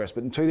if I digress,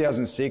 but in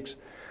 2006,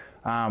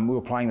 we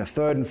were playing the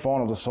third and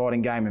final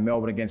deciding game in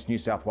Melbourne against New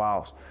South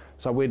Wales.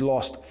 So we'd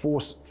lost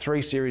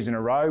 3 series in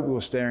a row. We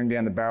were staring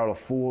down the barrel of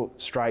 4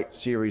 straight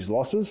series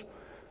losses,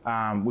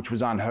 which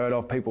was unheard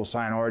of. People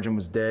saying Origin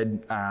was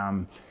dead.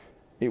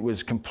 It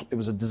was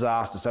a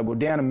disaster. So we're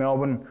down in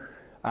Melbourne.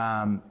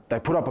 They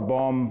put up a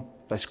bomb.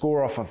 They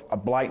score off a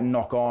blatant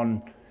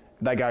knock-on.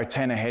 They go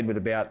 10 ahead with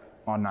about,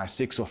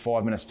 6 or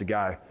 5 minutes to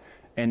go.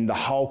 And the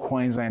whole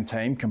Queensland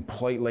team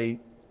completely,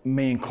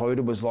 me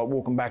included, was like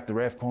walking back to the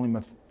ref, calling him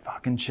a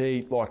fucking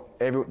cheat. Like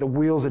the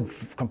wheels had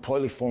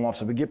completely fallen off.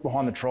 So we get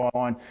behind the try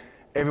line.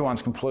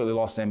 Everyone's completely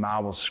lost their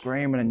marbles,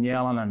 screaming and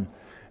yelling. And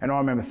I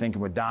remember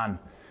thinking, we're done.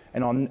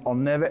 And I'll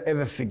never,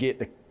 ever forget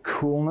the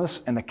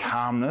coolness and the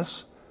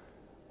calmness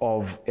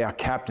of our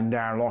captain,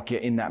 Darren Lockyer,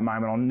 in that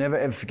moment. I'll never,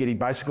 ever forget. He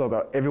basically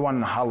got everyone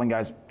in the huddle and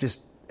goes,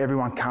 just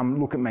everyone come,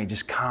 look at me,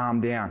 just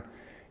calm down.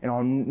 And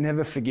I'll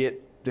never forget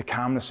the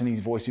calmness in his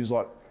voice. He was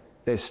like,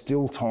 there's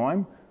still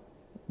time.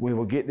 We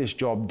will get this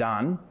job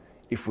done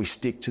if we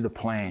stick to the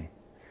plan.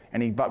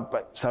 And he got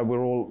us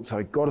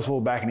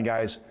all back, and he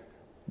goes,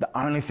 the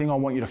only thing I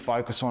want you to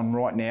focus on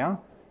right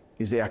now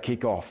is our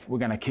kick-off. We're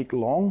going to kick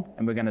long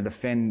and we're going to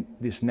defend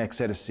this next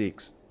set of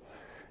 6.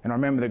 And I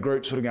remember the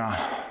group sort of going,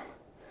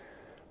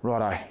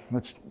 righto,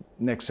 let's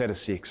next set of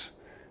 6.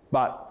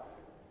 But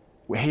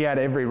he had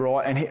every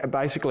right, and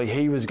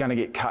he was going to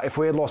get cut. If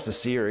we had lost the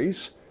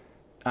series,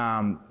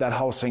 that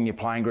whole senior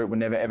playing group were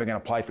never ever going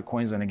to play for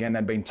Queensland again.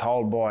 They'd been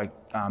told by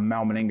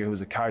Mal Meninga, who was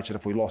the coach, that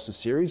if we lost the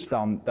series,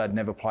 they'd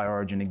never play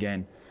Origin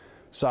again.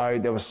 So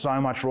there was so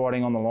much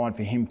riding on the line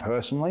for him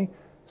personally,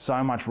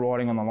 so much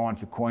riding on the line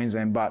for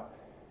Queensland, but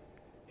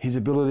his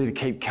ability to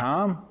keep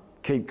calm,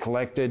 keep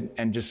collected,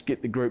 and just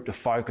get the group to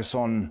focus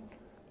on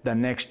the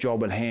next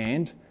job at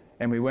hand.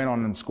 And we went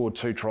on and scored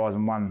 2 tries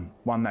and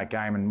won that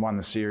game and won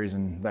the series,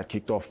 and that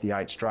kicked off the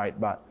 8 straight.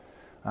 But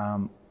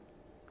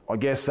I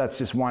guess that's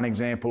just one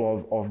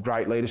example of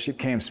great leadership.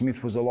 Cam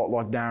Smith was a lot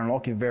like Darren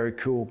Lockyer, very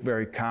cool,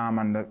 very calm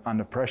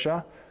under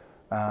pressure.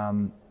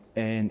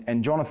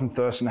 And Jonathan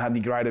Thurston had the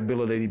great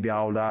ability to be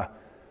able to,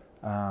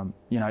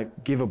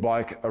 give a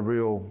bloke a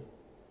real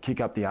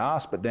kick up the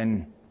arse, but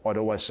then I'd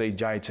always see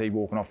JT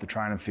walking off the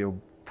training field,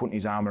 putting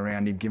his arm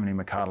around him, giving him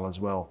a cuddle as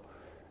well.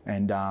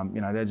 And,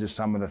 they're just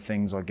some of the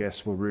things, I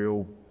guess, were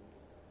real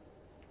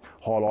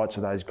highlights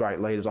of those great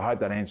leaders. I hope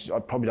that answers,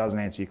 it probably doesn't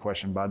answer your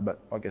question, Bud, but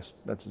I guess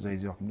that's as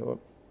easy as I can do it.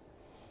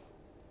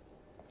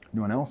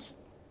 Anyone else?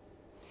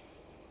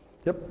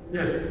 Yep.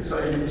 Yes,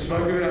 so you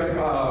spoke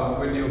about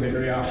when Neil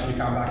Henry asked you to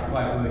come back and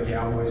play for the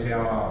Cowboys,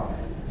 how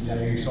you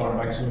decided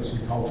to make sort of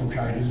some cultural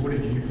changes. What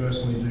did you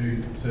personally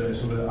do to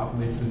sort of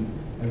uplift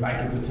and make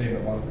it the team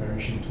that won the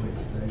premiership in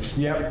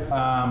 2015? Yep.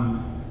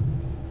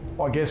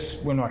 I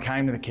guess when I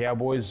came to the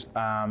Cowboys,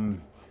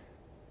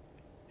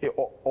 it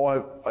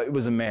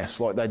was a mess.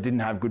 Like, they didn't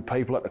have good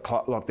people at the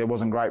club. Like, there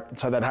wasn't great.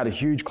 So they'd had a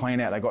huge clean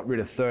out. They got rid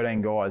of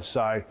 13 guys.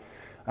 So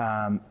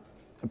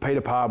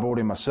Peter Parr brought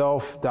in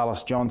myself,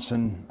 Dallas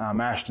Johnson,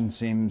 Ashton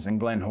Sims and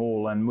Glenn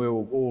Hall, and we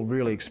were all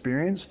really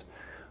experienced.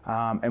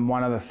 And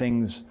one of the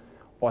things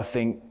I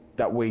think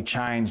that we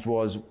changed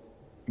was,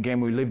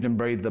 again, we lived and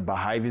breathed the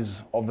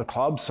behaviours of the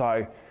club.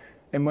 So,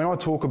 and when I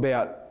talk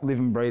about live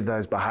and breathe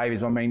those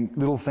behaviours, I mean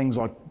little things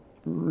like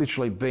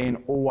literally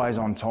being always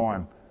on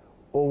time,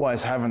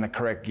 always having the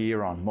correct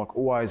gear on, like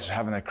always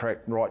having the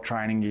correct right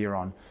training gear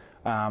on.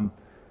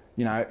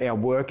 you know, our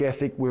work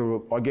ethic, we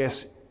were, I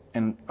guess,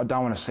 and I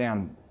don't want to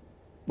sound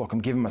like I'm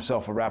giving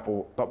myself a rap,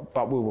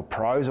 but we were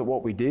pros at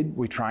what we did.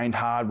 We trained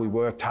hard, we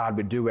worked hard,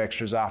 we'd do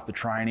extras after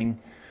training.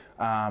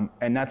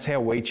 And that's how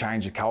we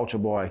changed the culture,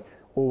 by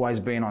always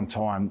being on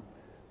time,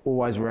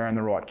 always wearing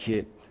the right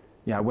kit.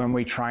 You know, when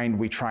we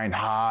trained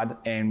hard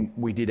and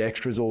we did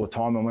extras all the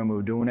time. And when we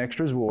were doing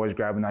extras, we were always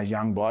grabbing those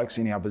young blokes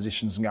in our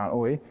positions and going,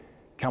 "Oi,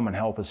 come and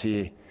help us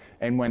here."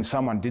 And when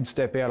someone did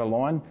step out of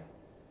line,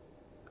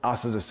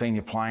 us as a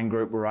senior playing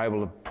group were able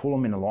to pull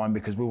them in the line,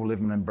 because we were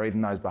living and breathing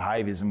those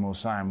behaviours, and we were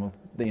saying, well,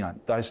 you know,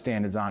 those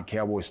standards aren't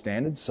Cowboy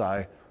standards,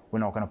 so we're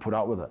not going to put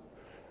up with it.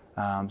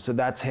 So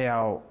that's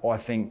how I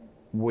think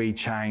we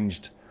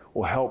changed,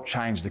 or helped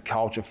change the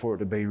culture for it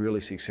to be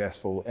really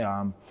successful.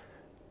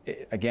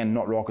 Again,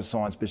 not rocket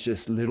science, but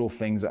just little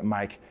things that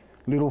make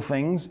little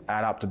things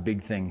add up to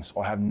big things.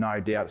 I have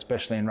no doubt,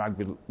 especially in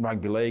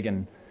rugby league,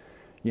 and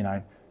you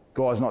know,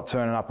 guys not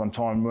turning up on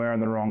time, wearing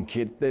the wrong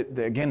kit.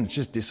 Again, it's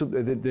just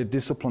they're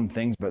disciplined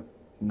things, but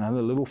you know,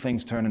 the little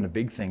things turn into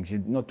big things.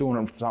 You're not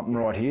doing something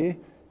right here,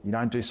 you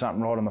don't do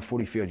something right on the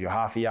footy field, you're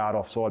half a yard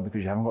offside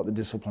because you haven't got the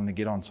discipline to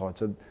get onside.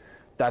 So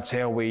that's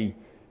how we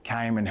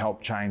came and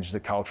helped change the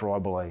culture, I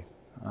believe,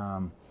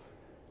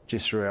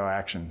 just through our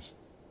actions.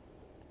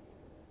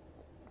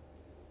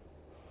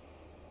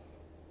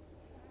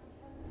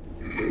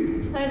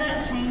 So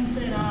that change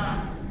that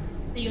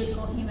you're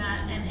talking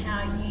about, and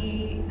how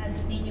you as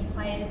senior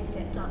players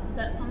stepped up, is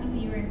that something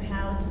that you were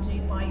empowered to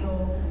do by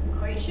your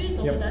coaches,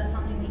 or Yep. was that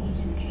something that you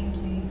just came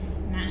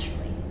to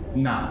naturally?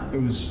 No,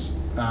 it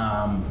was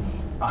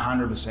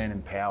 100%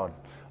 empowered.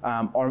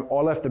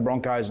 I left the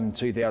Broncos in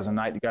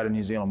 2008 to go to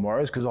New Zealand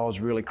Warriors because I was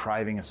really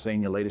craving a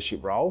senior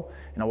leadership role,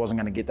 and I wasn't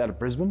going to get that at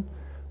Brisbane.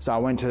 So I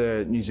went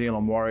to New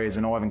Zealand Warriors,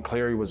 and Ivan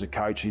Cleary was a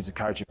coach. He's a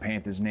coach of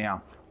Panthers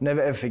now.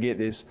 Never ever forget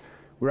this.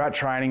 We were at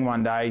training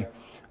one day,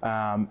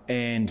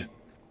 and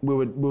we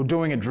were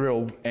doing a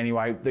drill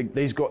anyway. We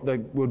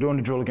were doing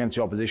a drill against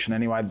the opposition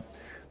anyway.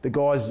 The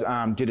guys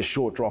did a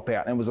short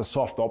dropout, and it was a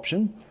soft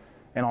option.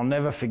 And I'll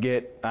never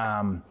forget,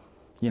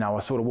 you know, I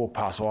sort of walked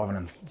past Ivan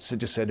and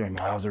just said to him,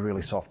 "Oh, that was a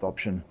really soft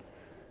option."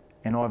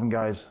 And Ivan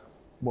goes,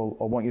 "Well,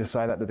 I want you to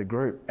say that to the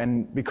group."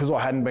 And because I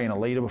hadn't been a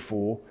leader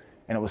before,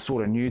 and it was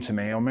sort of new to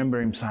me, I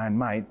remember him saying,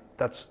 "Mate,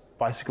 that's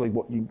basically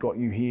what you got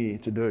you here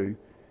to do,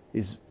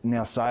 is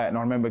now say it." And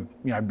I remember,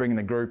 you know, bringing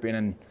the group in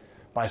and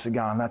basically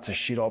going, "That's a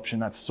shit option,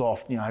 that's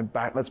soft, you know,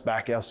 let's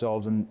back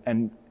ourselves."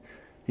 And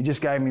he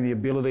just gave me the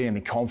ability and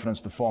the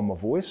confidence to find my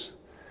voice.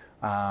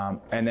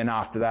 And then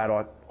after that,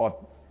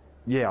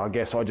 I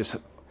guess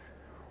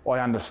I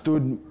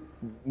understood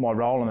my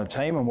role in the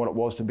team and what it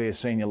was to be a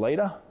senior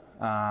leader.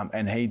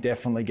 And he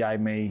definitely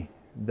gave me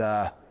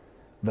the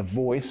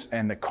voice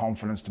and the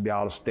confidence to be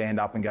able to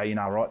stand up and go, "You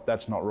know, right,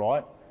 that's not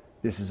right.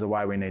 This is the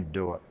way we need to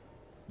do it."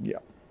 Yeah.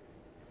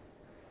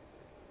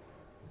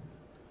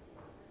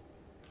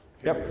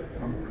 Yep.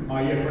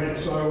 Yeah, Brent.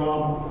 So,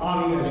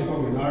 Army, as you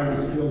probably know,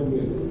 is filled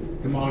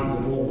with commanders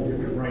of all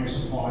different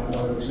ranks, high,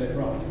 low,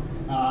 etc.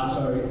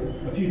 So,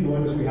 a few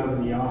dilemmas we have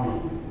in the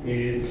Army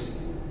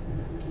is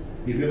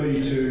the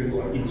ability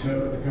to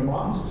interpret the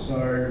commands.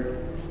 So,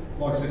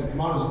 like I said,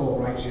 commanders of all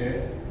ranks,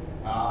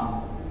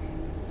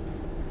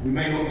 we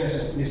may not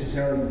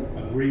necessarily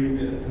agree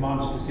with the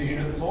commander's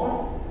decision at the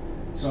time.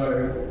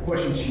 So,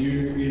 question to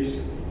you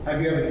is,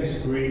 have you ever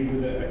disagreed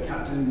with a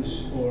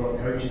captain's or a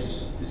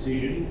coach's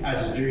decision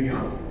as a junior,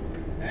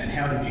 and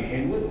how did you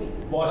handle it?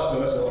 Vice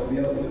versa, like the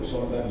other flip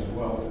side of that as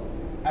well.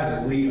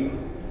 As a leader,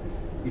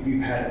 if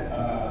you've had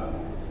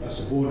a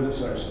subordinate,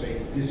 so to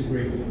speak,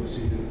 disagree with your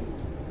decision,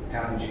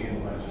 how did you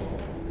handle that as well?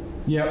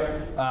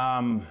 Yep.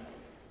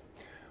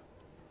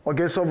 I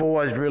guess I've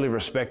always really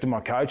respected my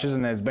coaches,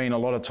 and there's been a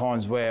lot of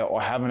times where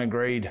I haven't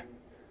agreed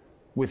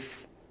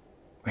with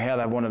how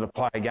they wanted to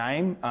play a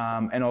game,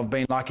 and I've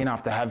been lucky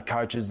enough to have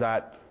coaches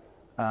that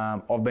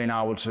I've been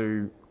able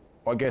to,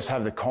 I guess,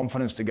 have the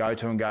confidence to go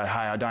to and go,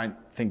 "Hey, I don't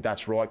think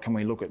that's right, can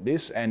we look at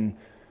this?" And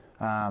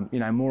you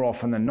know, more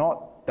often than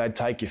not, they'd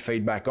take your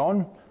feedback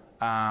on,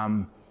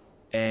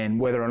 and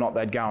whether or not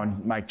they'd go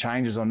and make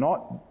changes or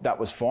not, that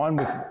was fine.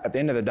 At the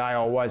end of the day, I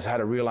always had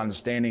a real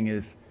understanding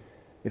of,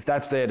 if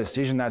that's their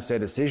decision, that's their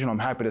decision. I'm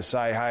happy to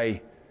say,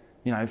 hey,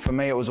 you know, for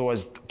me it was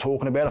always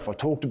talking about it. If I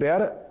talked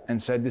about it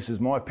and said, "This is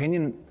my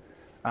opinion,"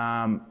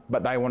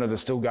 but they wanted to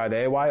still go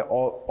their way, I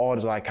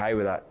was okay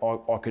with that.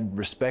 I could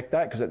respect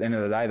that, because at the end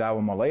of the day, they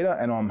were my leader,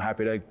 and I'm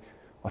happy to,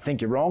 I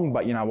think you're wrong,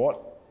 but you know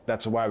what?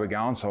 That's the way we're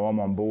going, so I'm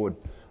on board.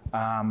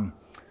 I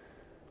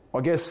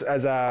guess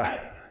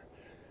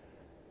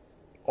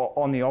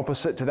on the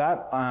opposite to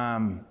that,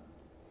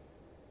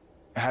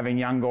 having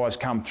young guys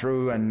come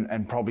through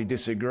and probably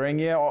disagreeing,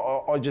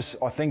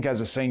 I think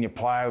as a senior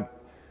player,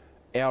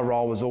 our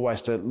role was always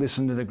to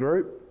listen to the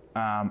group,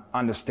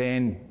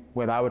 understand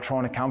where they were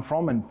trying to come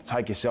from, and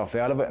take yourself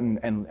out of it,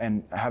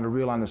 and have a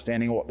real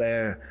understanding of what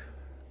they're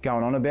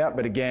going on about.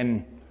 But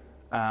again,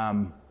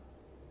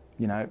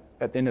 you know,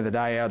 at the end of the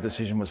day, our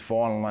decision was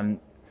final. And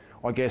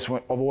I guess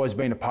I've always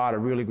been a part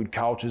of really good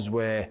cultures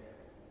where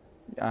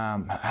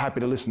happy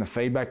to listen to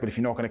feedback, but if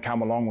you're not going to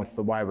come along with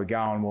the way we're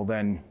going, well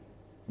then,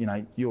 you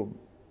know,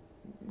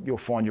 you'll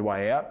find your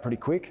way out pretty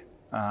quick,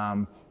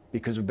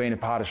 because we've been a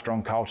part of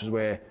strong cultures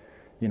where,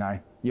 you know,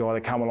 you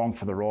either come along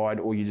for the ride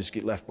or you just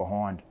get left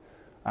behind.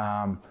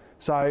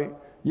 So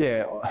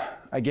yeah,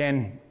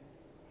 again,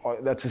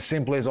 that's as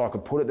simple as I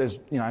could put it. There's,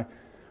 you know,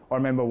 I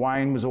remember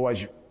Wayne was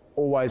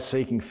always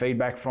seeking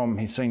feedback from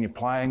his senior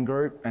playing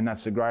group, and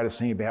that's the greatest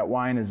thing about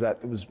Wayne, is that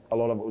a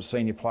lot of it was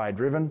senior player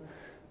driven.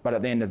 But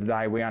at the end of the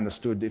day, we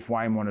understood if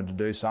Wayne wanted to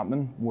do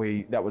something,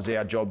 that was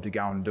our job to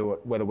go and do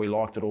it, whether we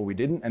liked it or we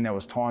didn't. And there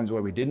was times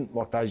where we didn't,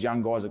 like those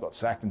young guys that got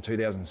sacked in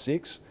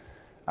 2006.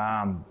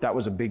 That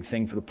was a big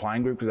thing for the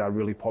playing group because they were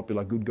really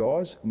popular, good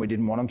guys, and we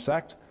didn't want them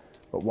sacked.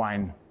 But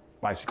Wayne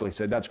basically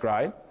said, "That's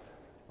great,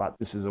 but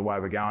this is the way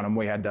we're going," and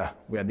we had to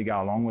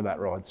go along with that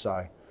ride.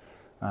 So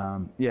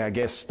yeah, I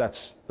guess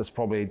that's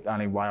probably the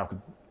only way I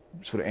could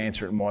sort of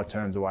answer it in my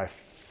terms away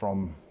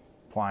from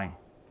playing.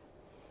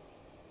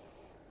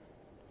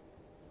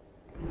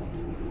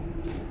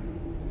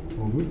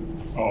 All good?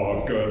 Oh,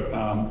 I've got,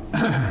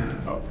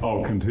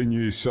 I'll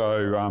continue.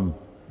 So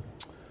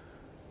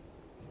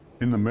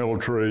in the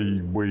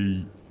military,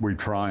 we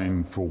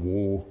train for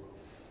war.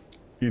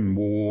 In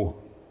war,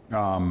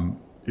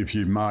 if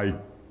you make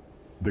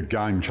the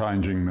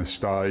game-changing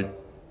mistake,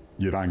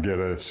 you don't get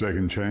a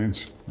second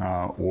chance,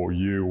 or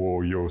you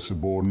or your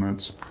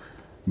subordinates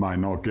may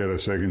not get a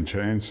second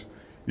chance.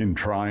 In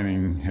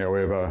training,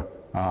 however,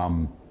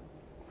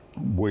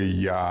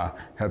 we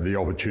have the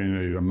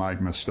opportunity to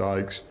make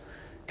mistakes.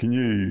 Can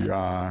you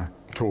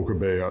talk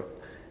about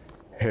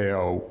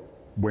how,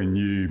 when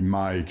you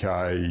make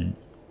a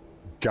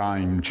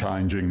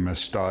game-changing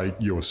mistake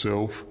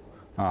yourself,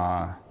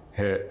 how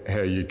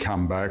you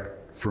come back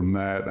from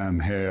that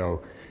and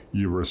how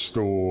you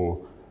restore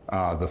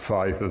the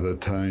faith of the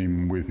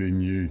team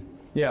within you?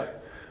 Yeah,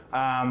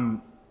 I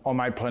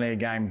made plenty of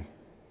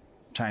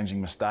game-changing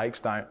mistakes,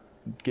 don't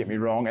get me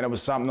wrong, and it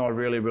was something I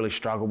really, really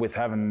struggled with,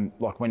 having,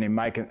 like, when you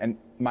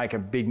make a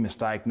big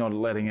mistake, not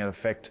letting it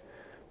affect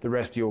the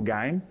rest of your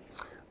game.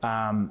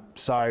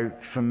 So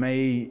for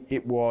me,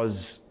 it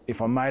was,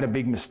 if I made a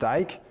big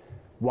mistake,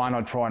 one,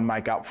 I'd try and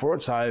make up for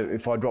it. So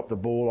if I dropped the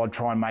ball, I'd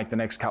try and make the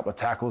next couple of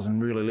tackles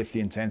and really lift the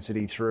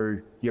intensity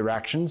through your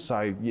actions.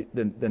 So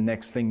the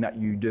next thing that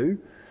you do.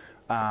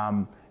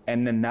 And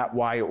then that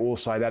way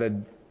also,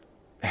 that'd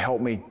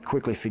help me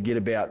quickly forget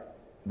about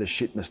the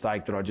shit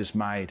mistake that I just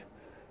made.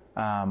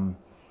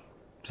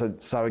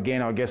 So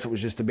again, I guess it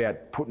was just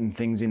about putting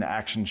things into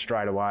action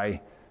straight away,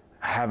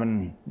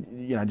 having,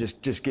 you know,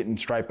 just getting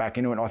straight back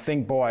into it. And I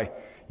think by,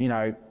 you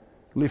know,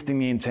 lifting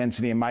the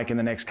intensity and making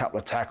the next couple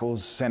of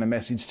tackles, send a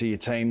message to your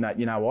team that,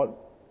 you know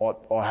what,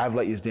 I have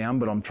let you down,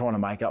 but I'm trying to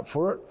make up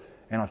for it.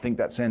 And I think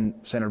that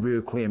sent a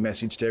real clear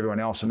message to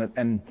everyone else.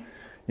 And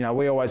you know,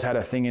 we always had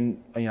a thing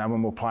in, you know,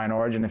 when we're playing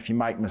Origin, if you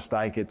make a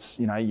mistake, it's,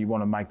 you know, you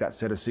want to make that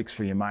set of 6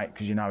 for your mate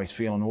because you know he's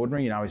feeling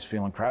ordinary, you know he's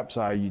feeling crap,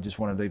 so you just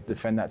want to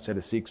defend that set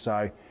of 6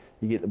 so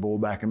you get the ball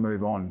back and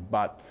move on.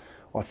 But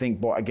I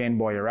think, by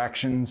your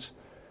actions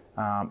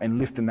and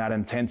lifting that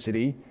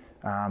intensity,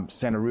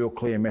 send a real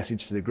clear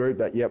message to the group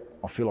that, yep,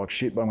 I feel like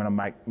shit, but I'm going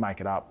to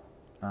make it up.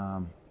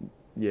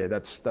 Yeah,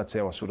 that's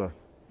how I sort of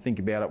think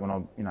about it when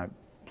I'm, you know,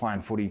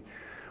 playing footy.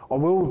 I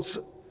will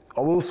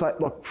say,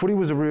 like, footy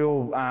was a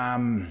real, I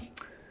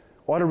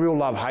had a real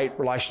love-hate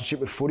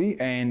relationship with footy,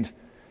 and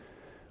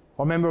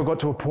I remember I got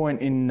to a point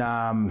in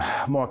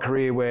my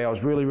career where I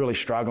was really, really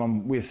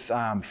struggling with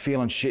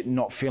feeling shit and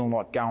not feeling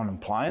like going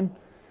and playing.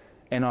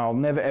 And I'll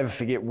never ever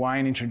forget,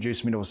 Wayne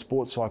introduced me to a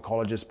sports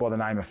psychologist by the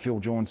name of Phil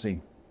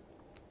Jauncey.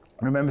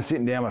 I remember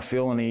sitting down with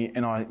Phil,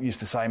 and I used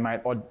to say,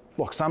 mate,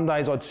 some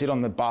days I'd sit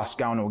on the bus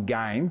going to a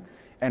game,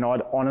 and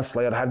I'd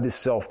have this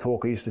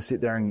self-talk. I used to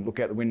sit there and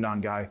look out the window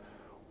and go,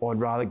 I'd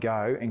rather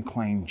go and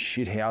clean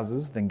shit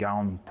houses than go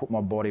and put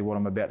my body, what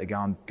I'm about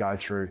to go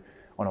through,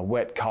 on a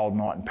wet, cold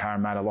night in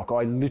Parramatta. Like,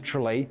 I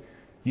literally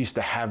used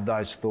to have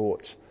those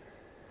thoughts.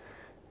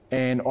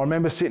 And I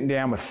remember sitting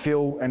down with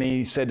Phil, and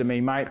he said to me,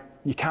 mate,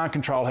 you can't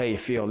control how you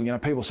feel. You know,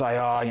 people say,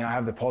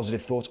 have the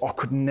positive thoughts. I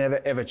could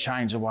never, ever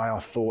change the way I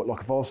thought.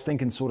 Like, if I was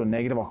thinking sort of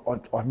negative,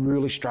 I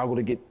really struggle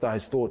to get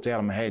those thoughts out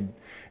of my head. And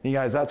he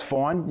goes, that's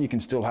fine. You can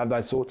still have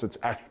those thoughts. It's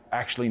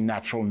actually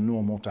natural and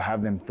normal to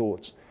have them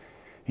thoughts.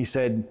 He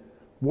said,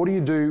 what do you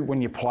do when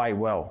you play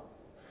well?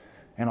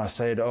 And I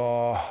said,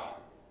 I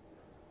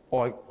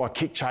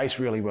kick chase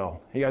really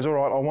well. He goes, all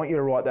right, I want you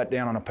to write that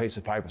down on a piece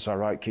of paper. So I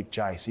wrote kick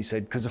chase. He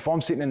said, because if I'm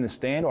sitting in the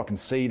stand, I can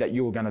see that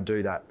you're going to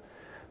do that.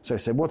 So he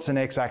said, what's the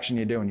next action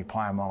you do when you're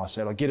playing well? I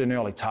said, I get an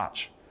early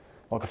touch.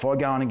 Like, if I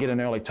go in and get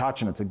an early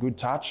touch and it's a good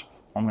touch,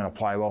 I'm going to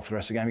play well for the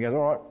rest of the game. He goes,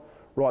 all right,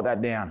 write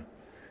that down.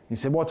 He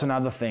said, what's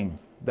another thing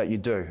that you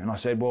do? And I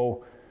said,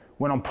 well,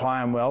 when I'm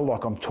playing well,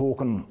 like, I'm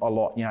talking a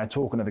lot, you know,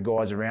 talking to the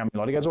guys around me.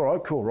 Like, he goes, all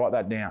right, cool, write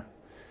that down.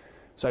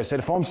 So he said,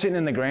 if I'm sitting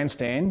in the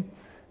grandstand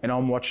and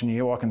I'm watching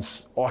you, I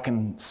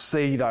can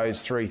see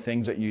those 3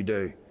 things that you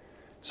do.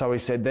 So he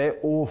said, they're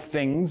all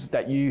things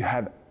that you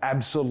have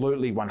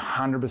absolutely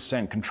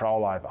 100%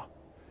 control over.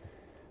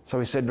 So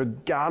he said,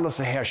 regardless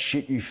of how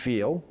shit you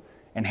feel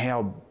and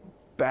how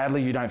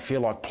badly you don't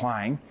feel like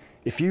playing,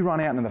 if you run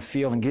out into the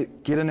field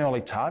and get an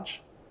early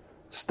touch,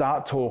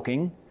 start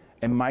talking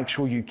and make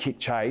sure you kick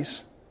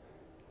chase,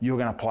 you're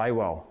going to play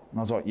well. And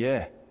I was like,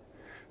 yeah.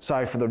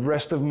 So for the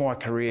rest of my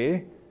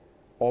career,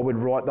 I would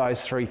write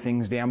those 3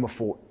 things down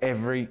before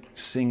every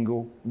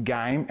single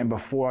game. And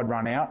before I'd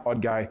run out,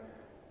 I'd go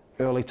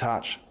early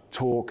touch,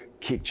 talk,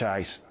 kick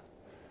chase.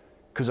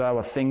 Because they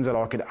were things that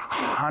I could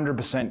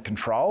 100%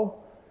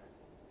 control.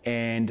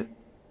 And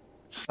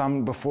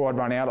before I'd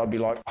run out, I'd be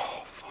like,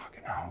 oh,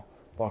 fucking hell.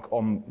 Like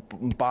I'm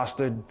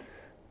busted,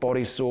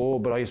 body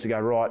sore. But I used to go,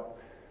 right,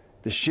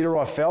 the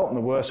shitter I felt and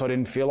the worse I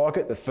didn't feel like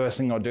it, the first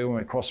thing I'd do when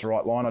we crossed the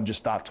right line, I'd just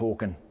start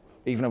talking.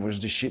 Even if it was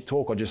just shit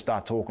talk, I'd just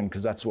start talking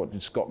because that's what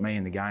just got me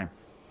in the game.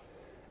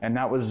 And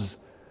that was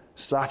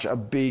such a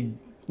big,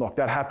 like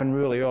that happened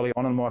really early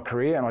on in my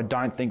career, and I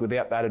don't think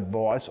without that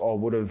advice I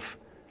would have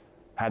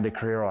had the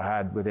career I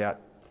had without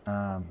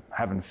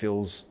having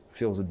Phil's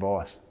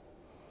advice.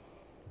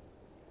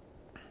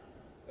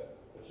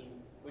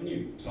 When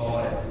you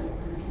retired,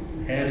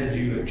 how did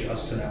you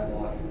adjust to that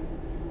life?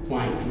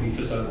 Playing footy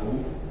for so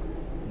long,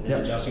 and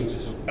then adjusting to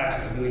sort of back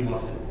to civilian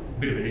life, it's a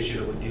bit of an issue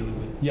that we're dealing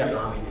with in the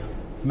Army now.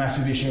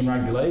 Massive issue in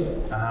rugby league,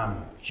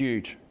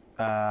 huge.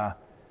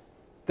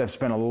 They've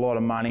spent a lot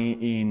of money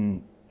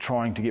in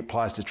trying to get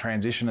players to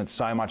transition. It's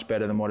so much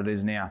better than what it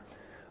is now.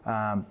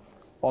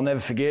 I'll never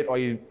forget,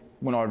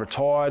 when I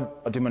retired,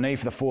 I did my knee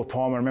for the 4th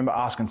time. I remember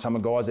asking some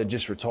of the guys that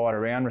just retired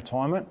around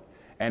retirement,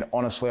 and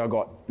honestly, I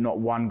got not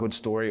one good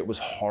story. It was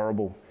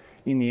horrible.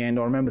 In the end,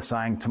 I remember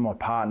saying to my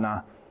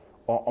partner,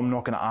 I'm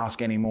not going to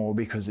ask anymore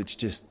because it's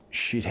just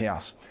shit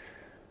house.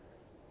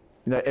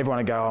 You know, everyone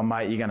would go, oh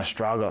mate, you're going to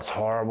struggle, it's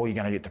horrible, you're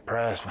going to get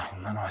depressed.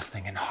 And I was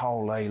thinking,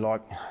 holy,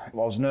 like, I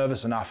was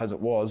nervous enough as it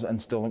was and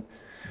still.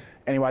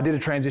 Anyway, I did a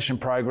transition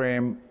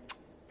program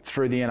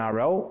through the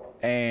NRL,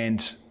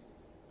 and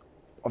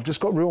I've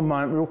just got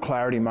real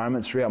clarity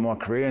moments throughout my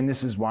career, and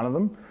this is one of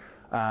them.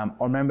 I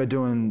remember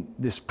doing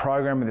this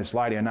program with this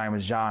lady, her name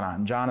was Jana,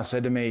 and Jana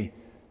said to me,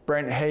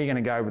 Brent, how are you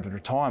going to go with the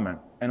retirement?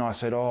 And I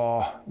said,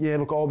 oh, yeah,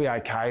 look, I'll be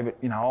okay, but,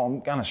 you know, I'm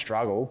going to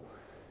struggle.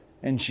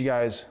 And she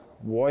goes,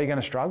 why are you going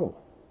to struggle?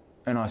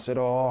 And I said,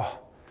 oh,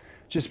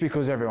 just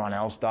because everyone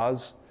else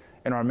does.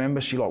 And I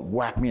remember she like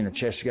whacked me in the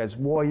chest. She goes,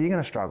 why are you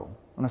going to struggle?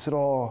 And I said,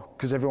 oh,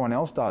 because everyone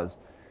else does.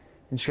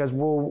 And she goes,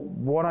 well,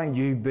 why don't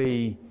you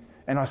be,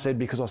 and I said,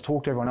 because I was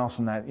talking to everyone else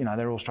and that, you know,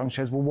 they're all struggling.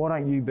 She goes, well, why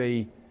don't you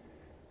be,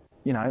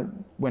 you know,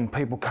 when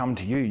people come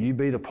to you, you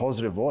be the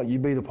positive light, you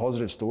be the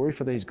positive story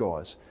for these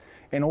guys.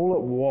 And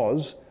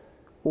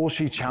all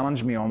she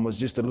challenged me on was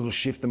just a little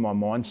shift in my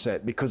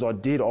mindset, because I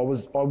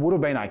would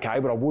have been okay,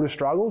 but I would have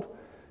struggled.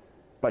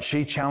 But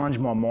she challenged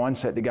my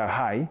mindset to go,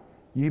 hey,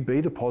 you be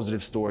the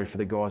positive story for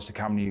the guys to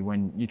come to you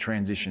when you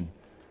transition.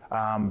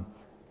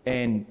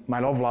 And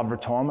mate, I've loved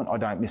retirement. I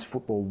don't miss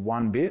football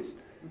one bit.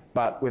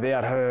 But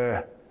without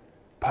her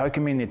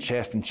poking me in the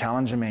chest and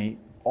challenging me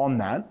on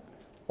that,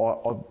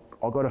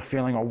 I got a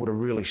feeling I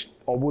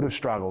would have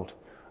struggled.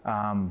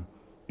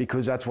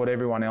 Because that's what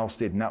everyone else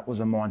did, and that was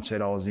the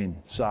mindset I was in.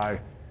 So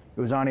it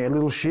was only a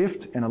little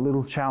shift and a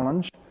little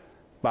challenge,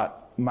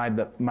 but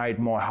made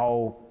my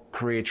whole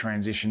career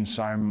transition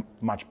so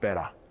much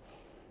better.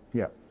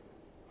 Yeah.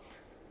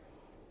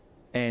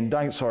 And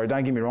don't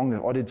get me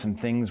wrong, I did some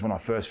things when I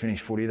first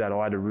finished footy that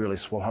I had to really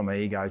swallow my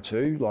ego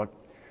too. Like,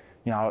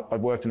 you know, I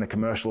worked in the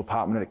commercial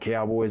department of the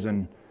Cowboys,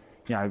 and,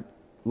 you know,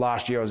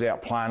 last year I was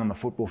out playing on the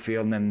football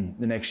field, and then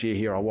the next year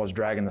here I was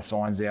dragging the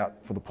signs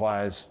out for the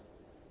players,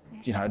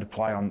 you know, to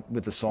play on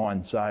with the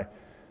sign. So,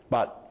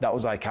 but that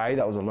was okay.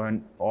 That was a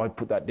learn. I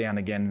put that down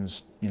again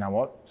as, you know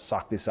what,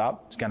 suck this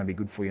up. It's going to be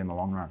good for you in the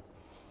long run.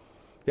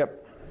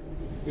 Yep.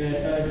 Yeah,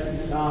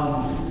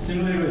 so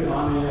similarly with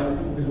Army,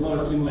 there's a lot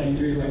of similar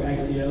injuries like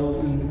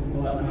ACLs and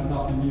all that kind of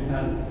stuff, and you've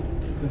had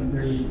some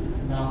pretty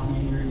nasty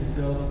injuries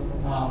yourself.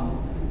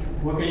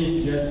 What can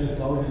you suggest for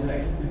soldiers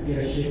that get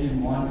a shift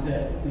in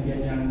mindset and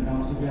get down in the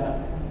dumps about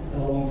a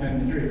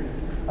long-term injury?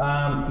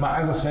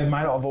 As I said, mate,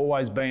 I've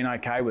always been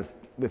okay with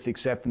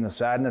accepting the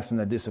sadness and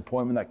the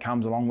disappointment that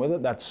comes along with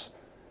it.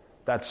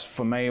 That's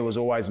for me, it was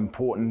always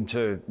important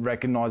to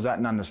recognise that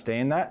and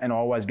understand that, and I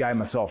always gave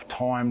myself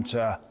time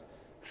to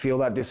feel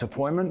that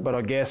disappointment. But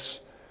I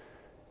guess,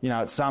 you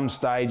know, at some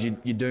stage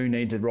you do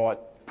need to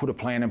put a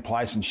plan in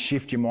place and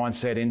shift your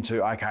mindset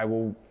into, okay,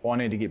 well, I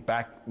need to get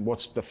back.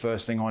 What's the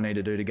first thing I need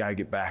to do to go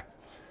get back?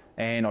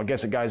 And I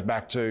guess it goes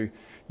back to,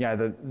 you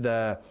know,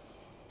 the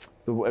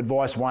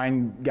advice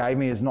Wayne gave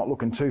me is not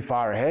looking too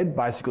far ahead.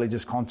 Basically,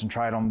 just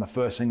concentrate on the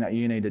first thing that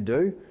you need to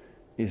do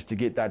is to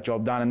get that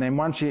job done. And then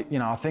once you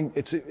know, I think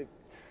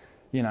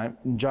you know,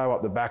 Joe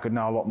up the back would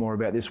know a lot more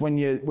about this. When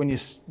you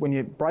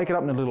break it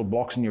up into little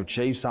blocks and you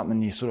achieve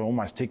something, you sort of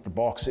almost tick the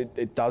box.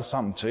 It does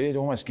something to you. It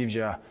almost gives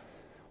you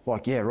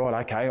like, yeah,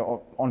 right, okay,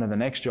 on to the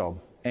next job.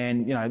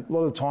 And, you know, a lot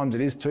of the times it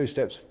is 2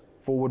 steps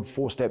forward,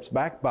 4 steps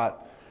back.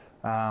 But,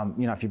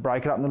 you know, if you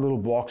break it up into little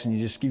blocks and you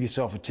just give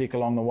yourself a tick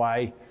along the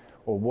way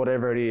or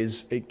whatever it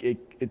is,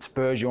 it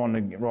spurs you on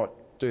to, right,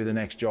 do the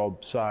next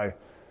job. So,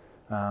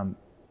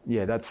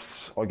 yeah,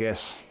 that's, I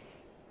guess,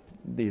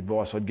 the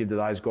advice I'd give to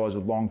those guys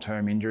with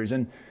long-term injuries.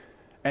 And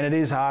it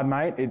is hard,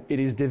 mate. It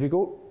is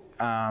difficult.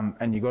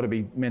 And you've got to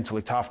be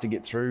mentally tough to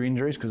get through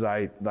injuries because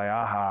they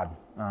are hard.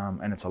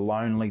 And it's a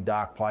lonely,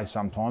 dark place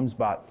sometimes.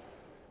 But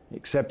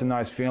accepting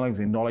those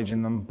feelings,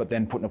 acknowledging them, but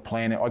then putting a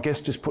plan, I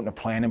guess just putting a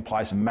plan in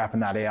place and mapping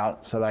that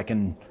out so they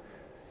can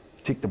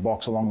tick the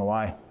box along the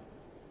way.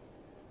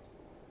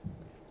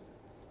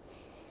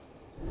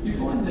 Do you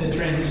find the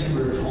transition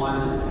to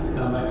retirement,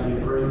 going back to your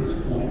previous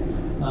point,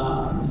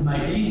 is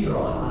made easier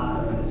or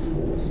harder when it's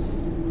forced?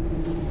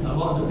 So a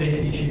lot of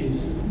defence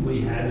issues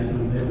we have is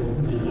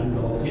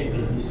when guys get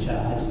their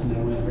discharged and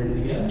they're ready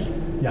to go.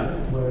 Yeah.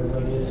 Whereas I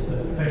guess the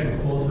professional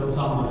sports field,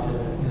 some like to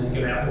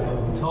get out while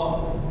on top.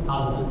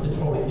 Others, it's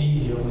probably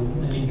easier when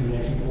an injury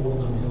actually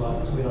forces them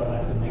so we don't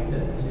have to make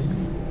that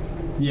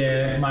decision.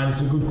 Yeah, mate,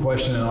 it's a good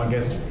question, and I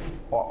guess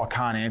I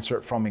can't answer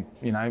it from,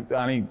 the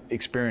only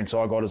experience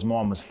I got as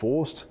mine was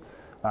forced.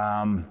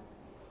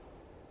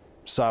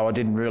 So I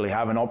didn't really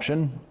have an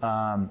option.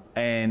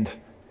 And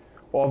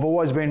I've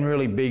always been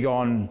really big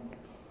on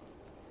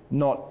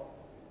not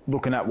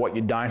looking at what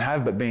you don't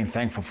have, but being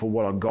thankful for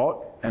what I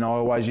got. And I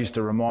always used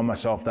to remind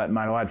myself that,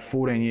 mate, I had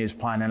 14 years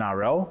playing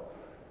NRL.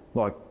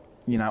 I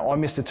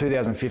missed the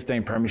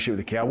 2015 premiership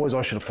with the Cowboys.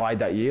 I should have played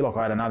that year.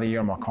 I had another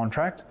year on my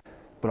contract,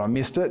 but I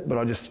missed it. But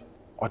I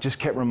just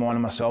kept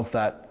reminding myself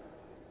that,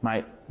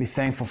 mate, be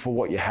thankful for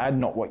what you had,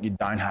 not what you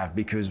don't have,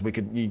 because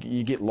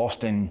you get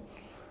lost in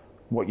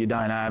what you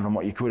don't have and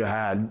what you could have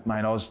had.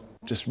 Mate, I was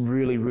just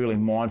really, really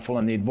mindful.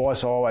 And the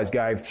advice I always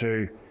gave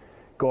to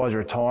guys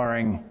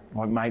retiring,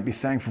 mate, be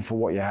thankful for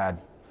what you had.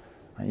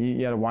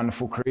 You had a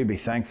wonderful career, be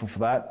thankful for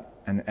that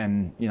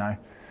and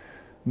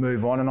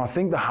move on. And I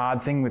think the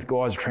hard thing with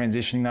guys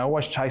transitioning, they're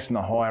always chasing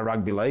the higher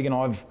rugby league, and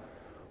I've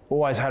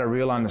always had a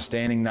real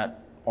understanding that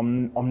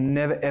I'm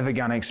never ever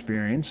going to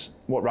experience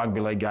what rugby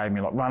league gave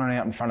me, like running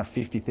out in front of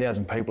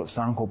 50,000 people at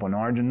Suncorp on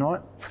Origin night.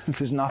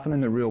 There's nothing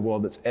in the real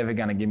world that's ever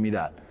going to give me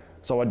that.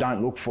 So I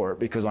don't look for it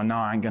because I know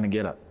I ain't going to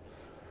get it.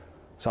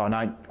 So I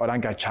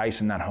don't go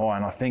chasing that high.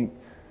 And I think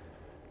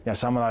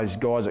some of those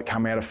guys that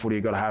come out of footy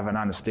have got to have an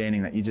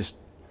understanding that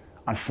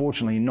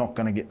unfortunately, you're not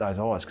going to get those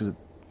highs because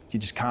you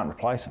just can't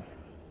replace them.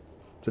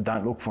 So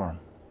don't look for them.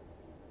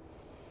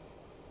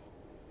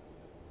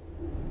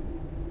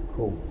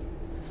 Cool.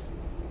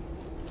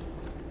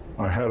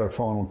 I had a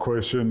final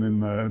question in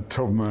the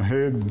top of my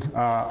head.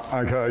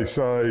 Okay,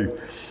 so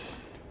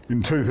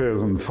in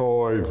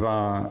 2005,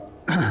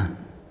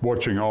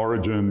 watching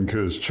Origin,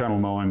 because Channel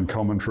 9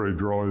 commentary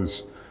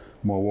drives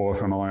my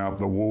wife and I up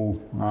the wall,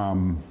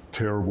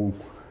 terrible.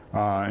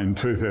 In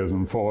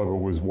 2005, it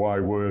was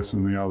way worse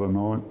than the other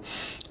night.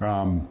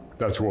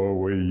 That's why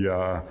we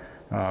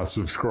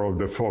subscribe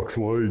to Fox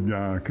League,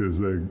 because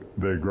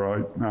they're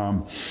great.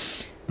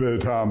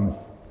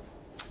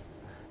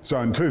 So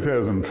in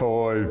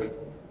 2005,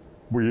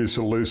 we used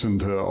to listen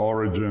to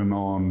Origin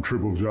on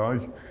Triple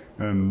J,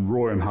 and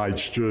Roy and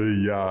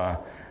HG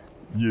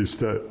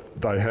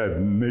they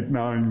had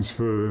nicknames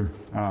for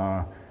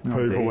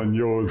people, and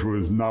yours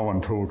was No One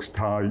Talks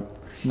Tate.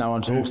 No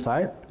One Talks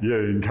Tate? Yeah,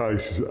 in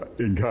case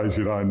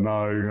you don't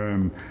know.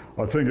 And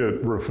I think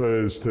it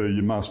refers to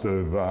you must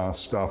have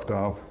stuffed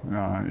up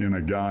in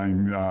a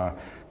game,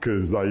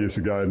 because they used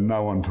to go,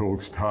 No One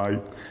Talks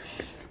Tate.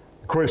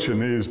 The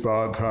question is,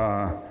 but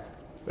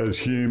as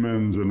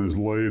humans and as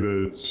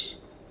leaders,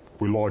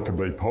 we like to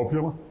be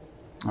popular.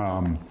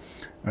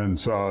 And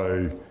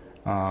so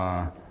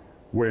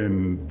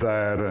when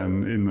that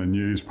and in the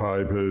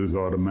newspapers,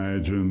 I'd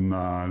imagine,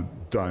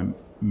 don't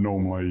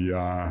normally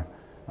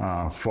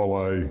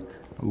follow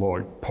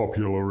like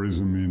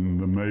popularism in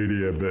the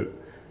media, but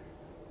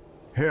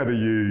how do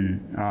you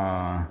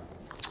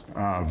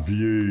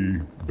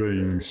view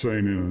being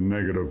seen in a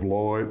negative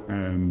light,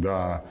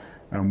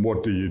 and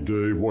what do you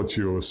do? What's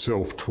your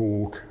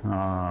self-talk?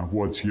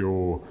 What's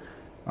your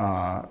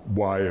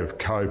way of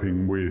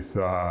coping with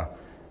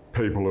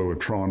people who are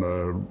trying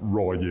to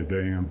ride you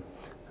down?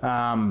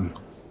 I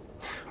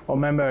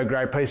remember a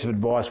great piece of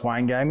advice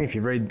Wayne gave me. If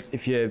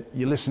you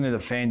listen to the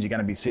fans, you're going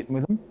to be sitting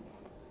with them.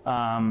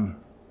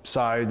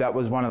 So that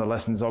was one of the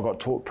lessons I got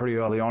taught pretty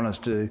early on, is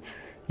to,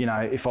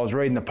 if I was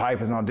reading the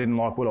papers and I didn't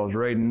like what I was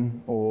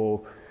reading,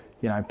 or,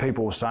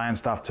 people were saying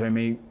stuff to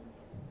me,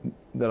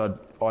 that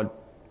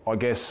I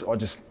guess it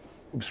was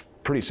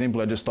pretty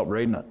simple. I just stopped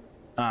reading it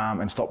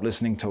and stopped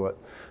listening to it.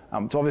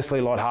 It's obviously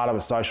a lot harder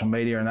with social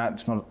media and that.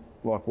 It's not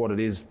like what it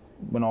is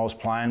when I was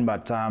playing,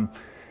 but I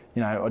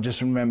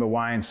just remember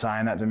Wayne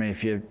saying that to me.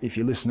 If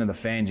you listen to the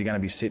fans, you're going to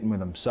be sitting with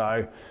them.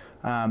 So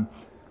I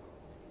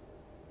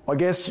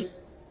guess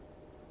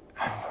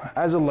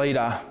as a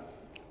leader,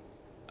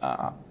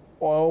 I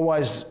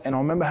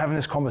remember having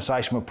this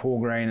conversation with Paul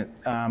Green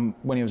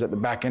when he was at the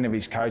back end of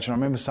his coach, and I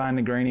remember saying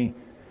to Greenie,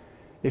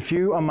 if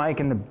you are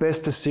making the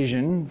best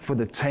decision for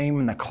the team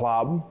and the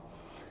club,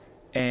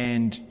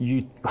 and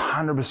you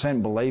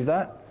 100% believe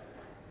that,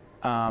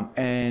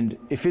 and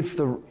if it's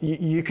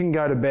you can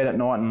go to bed at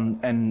night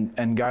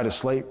and go to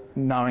sleep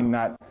knowing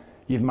that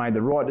you've made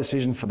the right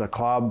decision for the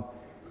club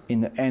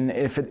And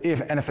if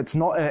it's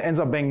not, and it ends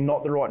up being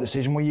not the right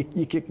decision, well,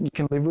 you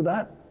can live with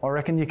that. I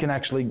reckon you can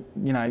actually,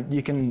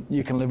 you can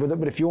live with it.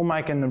 But if you're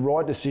making the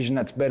right decision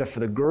that's better for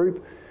the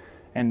group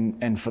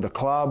and for the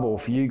club or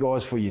for you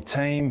guys, for your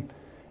team,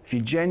 if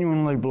you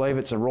genuinely believe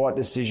it's the right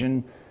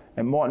decision,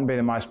 it mightn't be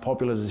the most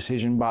popular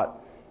decision,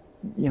 but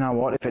you know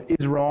what? If it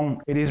is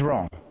wrong, it is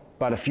wrong.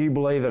 But if you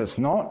believe that it's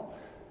not,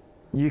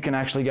 you can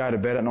actually go to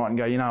bed at night and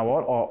go, you know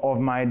what? I've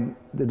made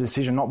the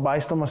decision not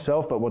based on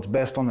myself, but what's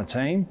best on the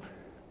team.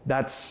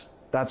 That's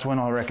when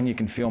I reckon you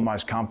can feel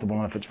most comfortable.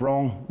 And if it's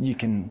wrong, you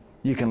can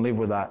live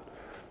with that.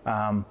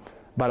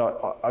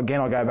 But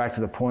again, I go back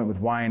to the point with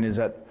Wayne is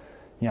that,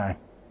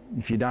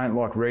 if you don't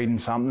like reading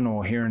something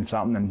or hearing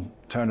something, then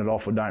turn it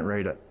off or don't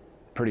read it.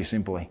 Pretty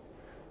simply.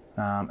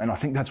 And I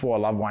think that's why I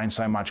love Wayne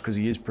so much, because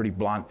he is pretty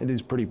blunt. It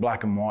is pretty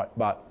black and white.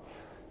 But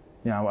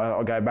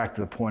I go back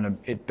to the point of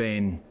it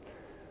being,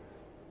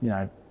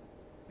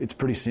 it's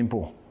pretty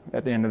simple.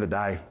 At the end of the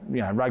day,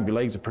 rugby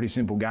league's a pretty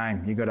simple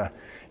game. You got to,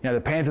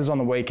 the Panthers on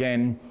the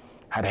weekend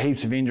had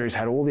heaps of injuries,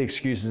 had all the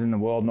excuses in the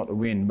world not to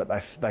win, but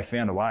they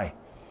found a way.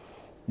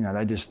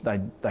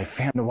 They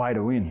found a way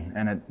to win,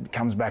 and it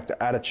comes back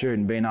to attitude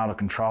and being able to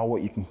control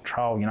what you can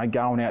control.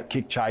 Going out,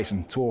 kick chase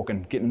and talk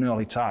and getting an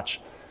early touch,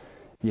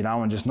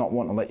 and just not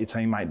wanting to let your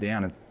teammate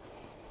down.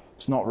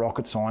 It's not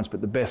rocket science,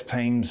 but the best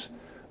teams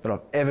that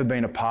I've ever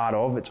been a part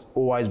of, it's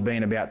always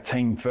been about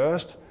team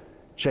first.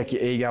 Check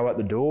your ego at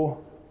the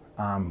door.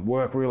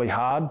 Work really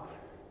hard,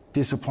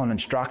 discipline and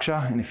structure,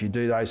 and if you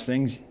do those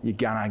things, you're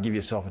going to give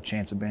yourself a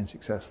chance of being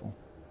successful.